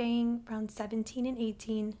crocheting round 17 and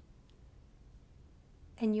 18,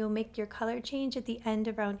 and you'll make your color change at the end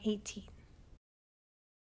of round 18.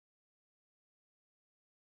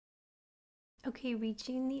 Okay,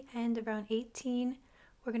 reaching the end of round 18,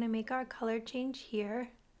 we're going to make our color change here.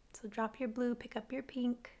 So drop your blue, pick up your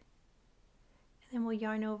pink, and then we'll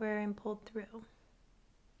yarn over and pull through.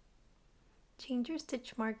 Change your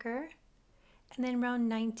stitch marker, and then round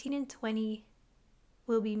 19 and 20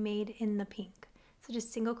 will be made in the pink. So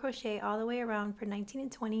just single crochet all the way around for 19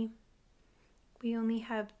 and 20. We only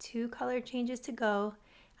have 2 color changes to go.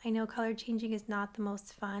 I know color changing is not the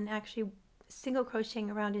most fun. Actually, single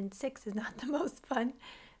crocheting around in 6 is not the most fun,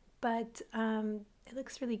 but it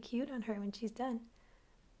looks really cute on her when she's done.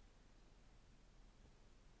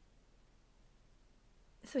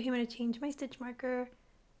 So here I'm going to change my stitch marker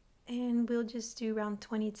and we'll just do round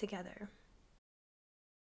 20 together.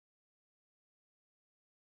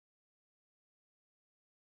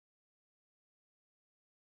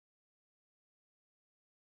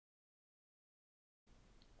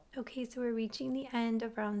 Okay, so we're reaching the end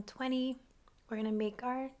of round 20. We're going to make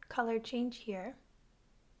our color change here.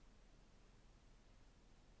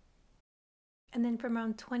 And then from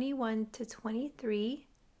round 21 to 23,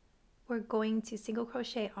 we're going to single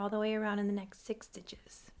crochet all the way around in the next 6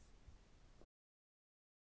 stitches.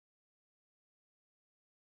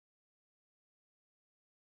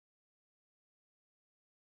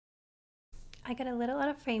 I got a little out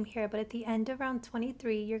of frame here, but at the end of round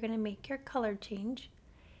 23, you're going to make your color change,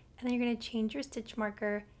 and then you're going to change your stitch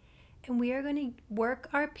marker, and we are going to work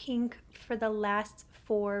our pink for the last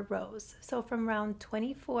 4 rows. So from round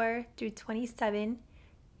 24 through 27,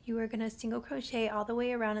 you are going to single crochet all the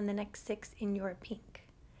way around in the next 6 in your pink,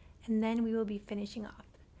 and then we will be finishing off.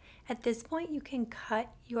 At this point, you can cut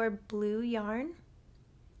your blue yarn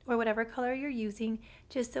or whatever color you're using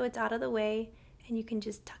just so it's out of the way, and you can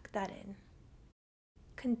just tuck that in.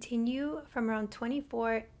 Continue from round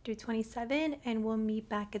 24 through 27 and we'll meet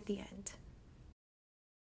back at the end.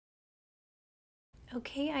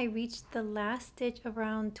 Okay, I reached the last stitch of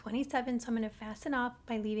round 27, so I'm going to fasten off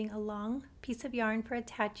by leaving a long piece of yarn for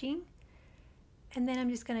attaching. And then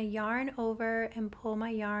I'm just going to yarn over and pull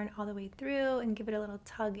my yarn all the way through and give it a little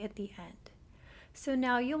tug at the end. So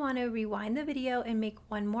now you'll want to rewind the video and make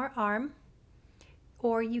one more arm,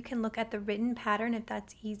 or you can look at the written pattern if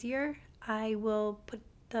that's easier. I will put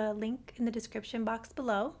the link in the description box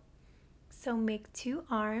below. So make 2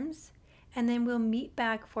 arms and then we'll meet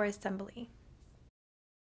back for assembly.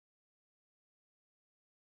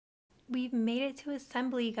 We've made it to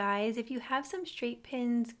assembly, guys. If you have some straight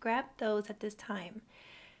pins, grab those at this time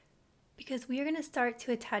because we are going to start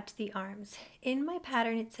to attach the arms. In my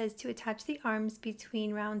pattern it says to attach the arms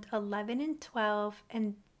between round 11 and 12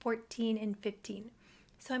 and 14 and 15.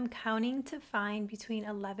 So I'm counting to find between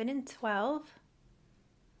 11 and 12,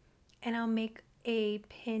 and I'll make a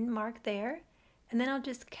pin mark there, and then I'll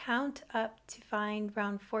just count up to find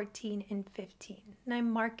round 14 and 15, and I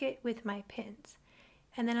mark it with my pins.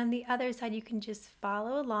 And then on the other side you can just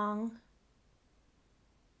follow along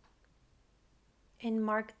and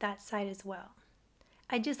mark that side as well.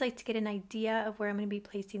 I just like to get an idea of where I'm going to be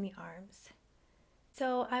placing the arms.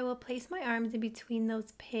 So I will place my arms in between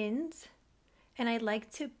those pins, and I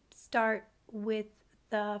like to start with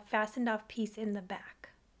the fastened off piece in the back.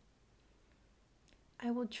 I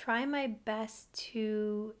will try my best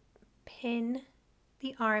to pin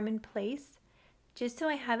the arm in place just so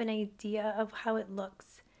I have an idea of how it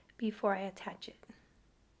looks before I attach it.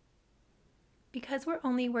 Because we're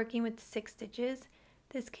only working with 6 stitches,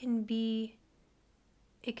 it can be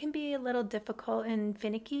a little difficult and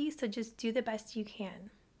finicky, so just do the best you can.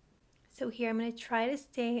 So here I'm going to try to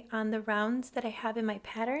stay on the rounds that I have in my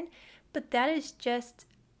pattern, but that is just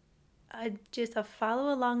a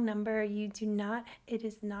follow along number. It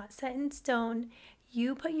is not set in stone.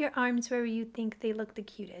 You put your arms wherever you think they look the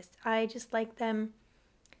cutest. I just like them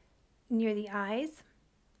near the eyes,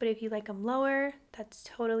 but if you like them lower, that's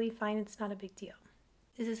totally fine. It's not a big deal.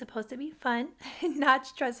 This is supposed to be fun, not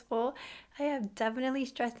stressful. I have definitely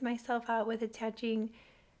stressed myself out with attaching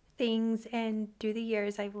things, and through the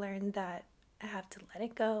years I've learned that I have to let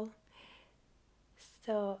it go.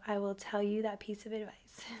 So I will tell you that piece of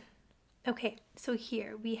advice. Okay, so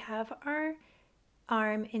here we have our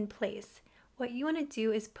arm in place. What you want to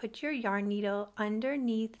do is put your yarn needle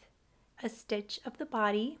underneath a stitch of the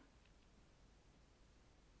body,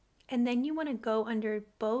 and then you want to go under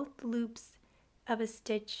both loops of a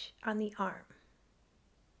stitch on the arm.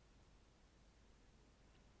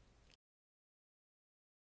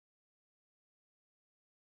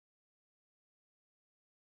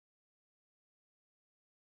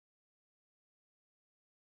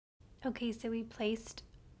 Okay, so we placed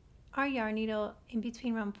our yarn needle in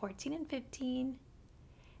between round 14 and 15,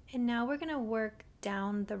 and now we're going to work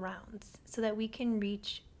down the rounds so that we can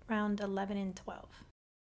reach round 11 and 12.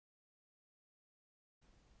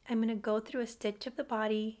 I'm going to go through a stitch of the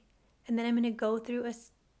body, and then I'm going to go through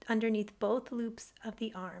underneath both loops of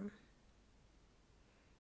the arm.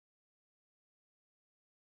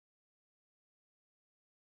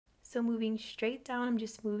 So moving straight down, I'm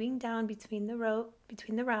just moving down between the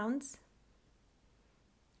rounds,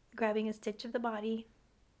 grabbing a stitch of the body,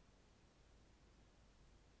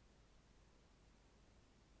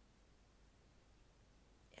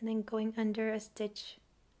 and then going under a stitch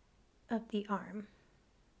of the arm.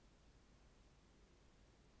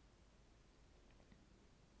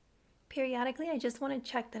 Periodically, I just want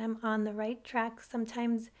to check that I'm on the right track.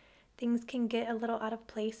 Sometimes things can get a little out of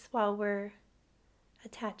place while we're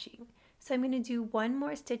attaching. So I'm going to do one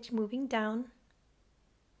more stitch moving down,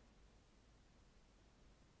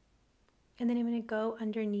 and then I'm going to go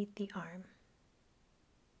underneath the arm.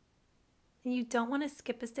 And you don't want to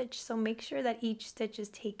skip a stitch, so make sure that each stitch is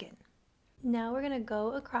taken. Now we're going to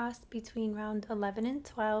go across between round 11 and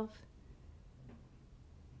 12,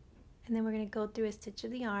 and then we're going to go through a stitch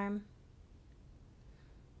of the arm.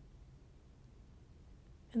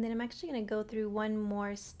 And then I'm actually going to go through one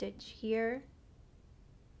more stitch here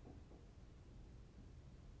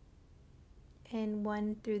and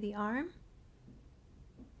one through the arm,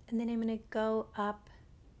 and then I'm going to go up,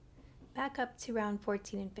 back up to round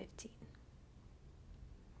 14 and 15.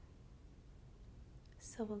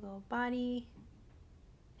 So we'll go body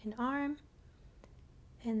and arm,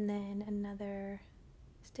 and then another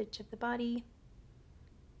stitch of the body,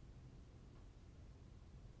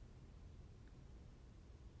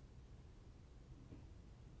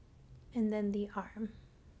 and then the arm.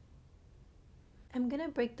 I'm gonna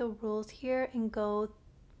break the rules here and go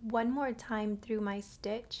one more time through my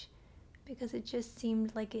stitch because it just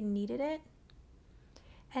seemed like it needed it.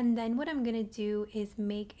 And then what I'm gonna do is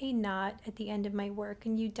make a knot at the end of my work,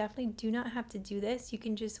 and you definitely do not have to do this. You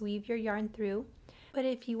can just weave your yarn through, but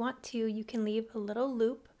if you want to, you can leave a little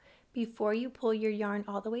loop before you pull your yarn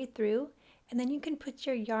all the way through, and then you can put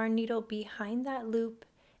your yarn needle behind that loop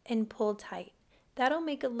and pull tight. That'll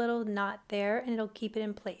make a little knot there and it'll keep it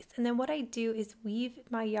in place. And then what I do is weave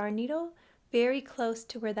my yarn needle very close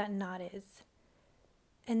to where that knot is.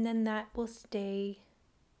 And then that will stay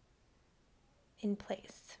in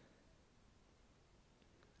place.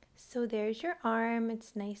 So there's your arm,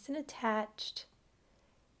 it's nice and attached.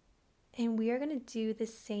 And we are going to do the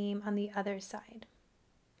same on the other side.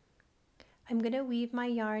 I'm going to weave my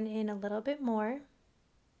yarn in a little bit more.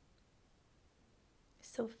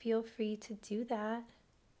 So feel free to do that,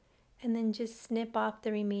 and then just snip off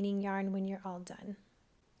the remaining yarn when you're all done.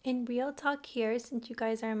 In real talk here, since you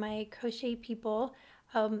guys are my crochet people,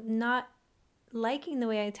 not liking the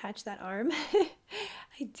way I attach that arm.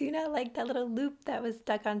 I do not like that little loop that was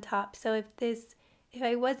stuck on top. So if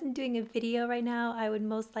I wasn't doing a video right now, I would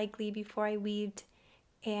most likely, before I weaved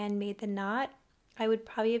and made the knot, I would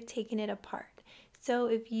probably have taken it apart. So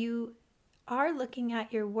if you are looking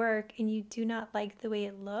at your work and you do not like the way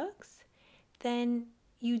it looks, then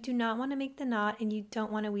you do not want to make the knot and you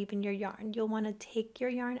don't want to weave in your yarn. You'll want to take your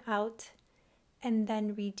yarn out and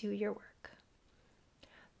then redo your work.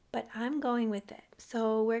 But I'm going with it.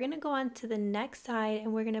 So we're going to go on to the next side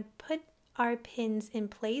and we're going to put our pins in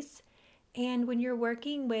place. And when you're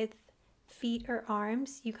working with feet or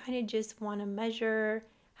arms, you kind of just want to measure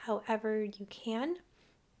however you can,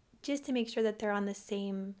 just to make sure that they're on the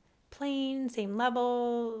same plane, same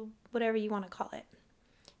level, whatever you want to call it.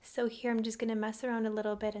 So here I'm just going to mess around a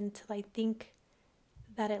little bit until I think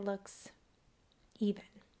that it looks even.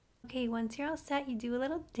 Okay, once you're all set, you do a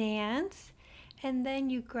little dance, and then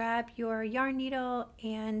you grab your yarn needle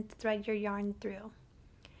and thread your yarn through.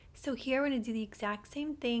 So here we're going to do the exact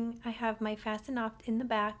same thing. I have my fasten off in the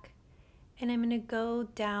back, and I'm going to go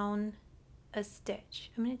down a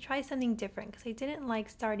stitch. I'm going to try something different because I didn't like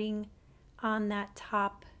starting on that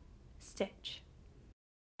top stitch.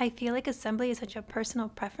 I feel like assembly is such a personal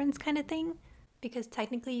preference kind of thing, because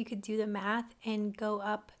technically you could do the math and go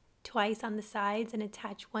up twice on the sides and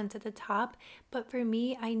attach once at the top, but for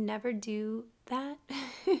me, I never do that.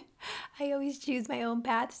 I always choose my own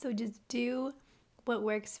path, so just do what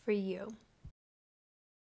works for you.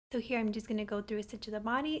 So here I'm just going to go through a stitch of the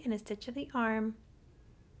body and a stitch of the arm,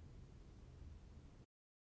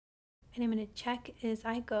 and I'm going to check as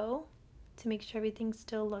I go to make sure everything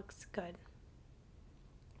still looks good.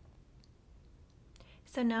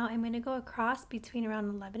 So now I'm going to go across between around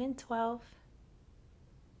 11 and 12.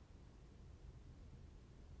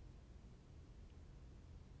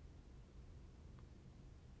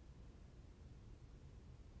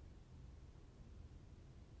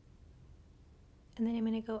 And then I'm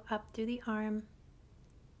going to go up through the arm.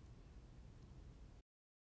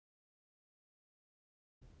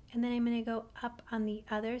 And then I'm going to go up on the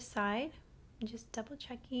other side. I'm just double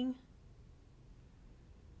checking.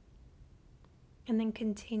 And then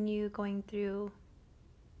continue going through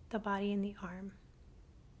the body and the arm.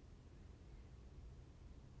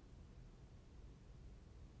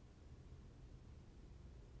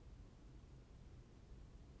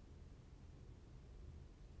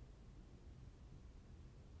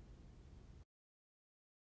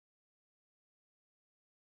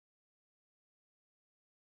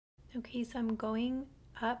 Okay, so I'm going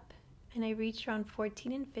up and I reached around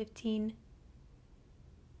 14 and 15.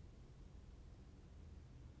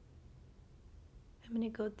 I'm going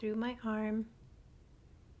to go through my arm.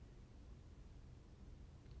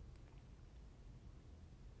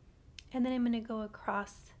 And then I'm going to go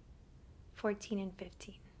across 14 and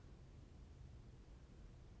 15.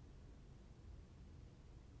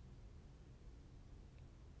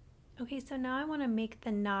 Okay, so now I want to make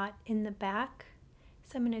the knot in the back.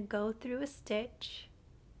 So I'm going to go through a stitch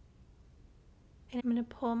and I'm going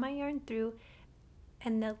to pull my yarn through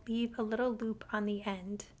and then leave a little loop on the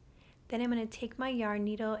end. Then I'm going to take my yarn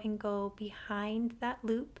needle and go behind that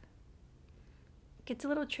loop. It gets a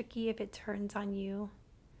little tricky if it turns on you.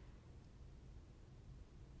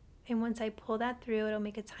 And once I pull that through, it'll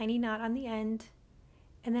make a tiny knot on the end.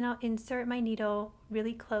 And then I'll insert my needle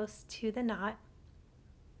really close to the knot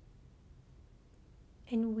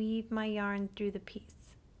and weave my yarn through the piece.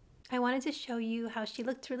 I wanted to show you how she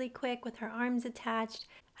looked really quick with her arms attached.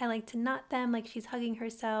 I like to knot them like she's hugging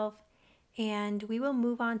herself. And we will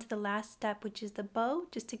move on to the last step, which is the bow,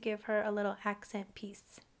 just to give her a little accent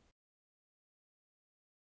piece.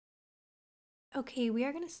 Okay, we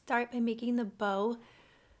are going to start by making the bow.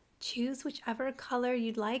 Choose whichever color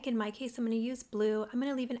you'd like. In my case, I'm going to use blue. I'm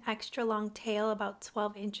going to leave an extra long tail, about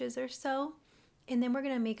 12 inches or so. And then we're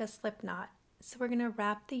going to make a slip knot. So we're going to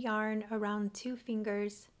wrap the yarn around 2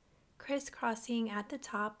 fingers, crisscrossing at the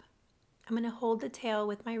top. I'm going to hold the tail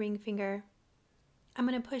with my ring finger. I'm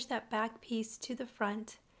going to push that back piece to the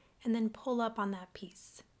front and then pull up on that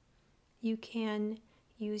piece. You can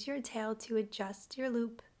use your tail to adjust your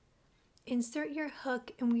loop. Insert your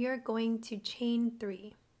hook and we are going to chain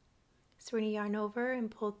 3. So we're going to yarn over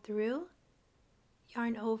and pull through,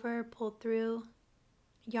 yarn over, pull through,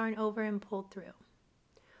 yarn over and pull through.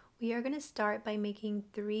 We are going to start by making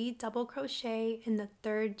 3 double crochet in the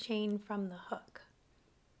 3rd chain from the hook.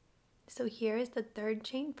 So here is the 3rd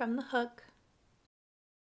chain from the hook.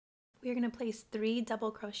 We are going to place 3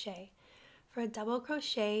 double crochet. For a double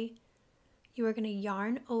crochet, you are going to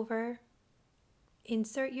yarn over,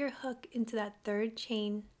 insert your hook into that 3rd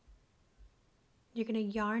chain. You're going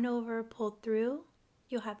to yarn over, pull through.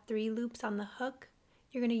 You'll have 3 loops on the hook.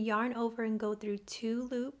 You're going to yarn over and go through 2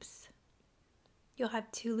 loops. You'll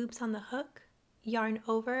have 2 loops on the hook, yarn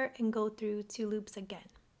over and go through 2 loops again.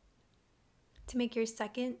 To make your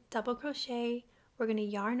 2nd double crochet, we're going to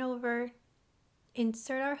yarn over,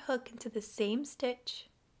 insert our hook into the same stitch,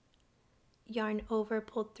 yarn over,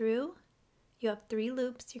 pull through. You have 3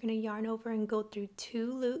 loops. You're going to yarn over and go through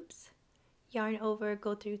 2 loops, yarn over,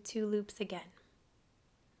 go through 2 loops again.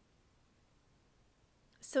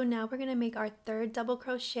 So now we're going to make our 3rd double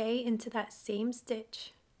crochet into that same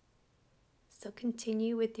stitch. So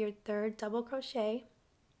continue with your 3rd double crochet.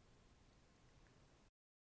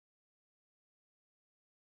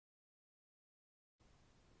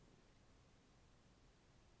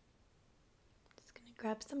 Just going to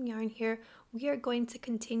grab some yarn here. We are going to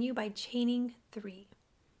continue by chaining 3.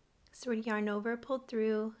 So we're going to yarn over, pull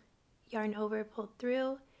through, yarn over, pull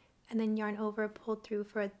through, and then yarn over, pull through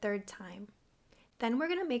for a 3rd time. Then we're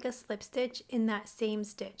going to make a slip stitch in that same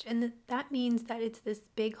stitch, and that means that it's this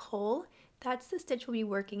big hole. That's the stitch we'll be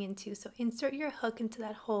working into. So insert your hook into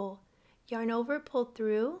that hole, yarn over, pull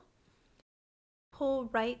through, pull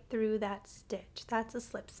right through that stitch. That's a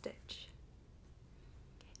slip stitch.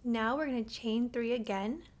 Now we're going to chain 3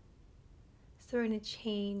 again. So we're going to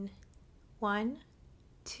chain 1,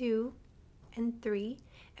 2, and 3,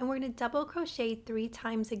 and we're going to double crochet 3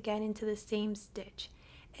 times again into the same stitch.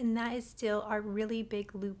 And that is still our really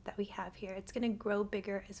big loop that we have here. It's going to grow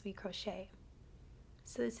bigger as we crochet.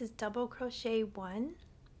 So this is double crochet 1,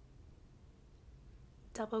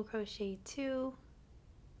 double crochet 2,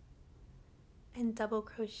 and double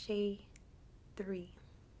crochet 3.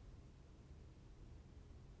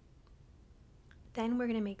 Then we're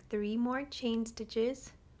going to make 3 more chain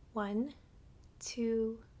stitches, 1,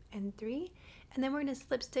 2, and 3, and then we're going to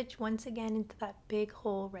slip stitch once again into that big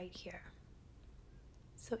hole right here.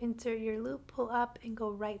 So insert your loop, pull up, and go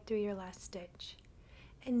right through your last stitch.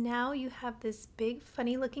 And now you have this big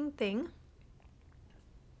funny looking thing.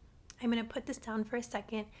 I'm going to put this down for a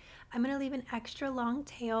second. I'm going to leave an extra long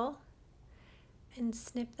tail and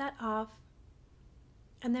snip that off,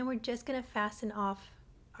 and then we're just going to fasten off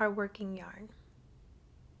our working yarn.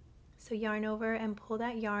 So yarn over and pull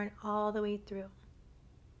that yarn all the way through.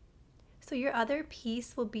 So your other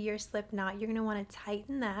piece will be your slip knot. You're going to want to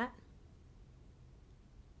tighten that.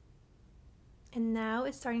 And now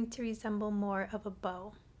it's starting to resemble more of a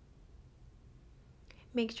bow.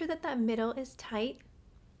 Make sure that that middle is tight,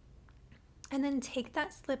 and then take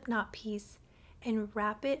that slip knot piece and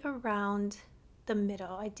wrap it around the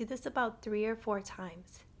middle. I do this about 3 or 4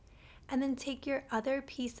 times. And then take your other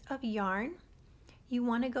piece of yarn. You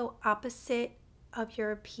want to go opposite of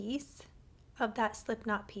your piece, of that slip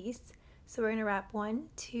knot piece. So we're going to wrap 1,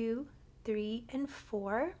 2, 3, and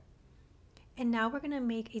 4. And now we're going to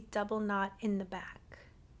make a double knot in the back.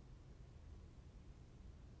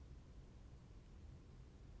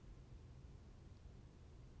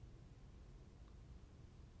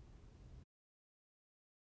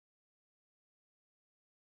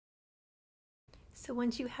 So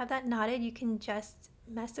once you have that knotted, you can just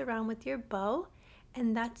mess around with your bow,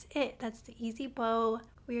 and that's it. That's the easy bow.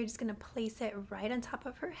 We are just going to place it right on top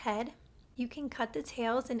of her head. You can cut the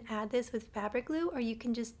tails and add this with fabric glue, or you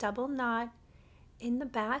can just double knot in the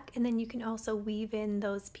back, and then you can also weave in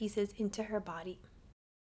those pieces into her body.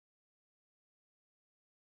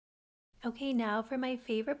 Okay, now for my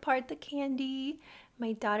favorite part, the candy.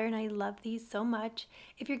 My daughter and I love these so much.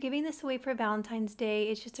 If you're giving this away for Valentine's Day,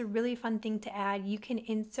 it's just a really fun thing to add. You can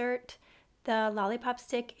insert the lollipop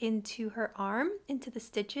stick into her arm, into the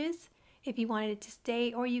stitches, if you wanted it to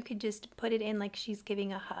stay, or you could just put it in like she's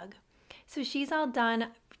giving a hug. So she's all done.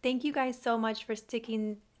 Thank you guys so much for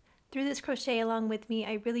sticking through this crochet along with me.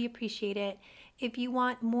 I really appreciate it. If you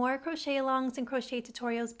want more crochet alongs and crochet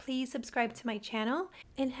tutorials, please subscribe to my channel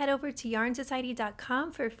and head over to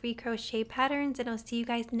yarnsociety.com for free crochet patterns, and I'll see you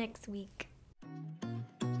guys next week.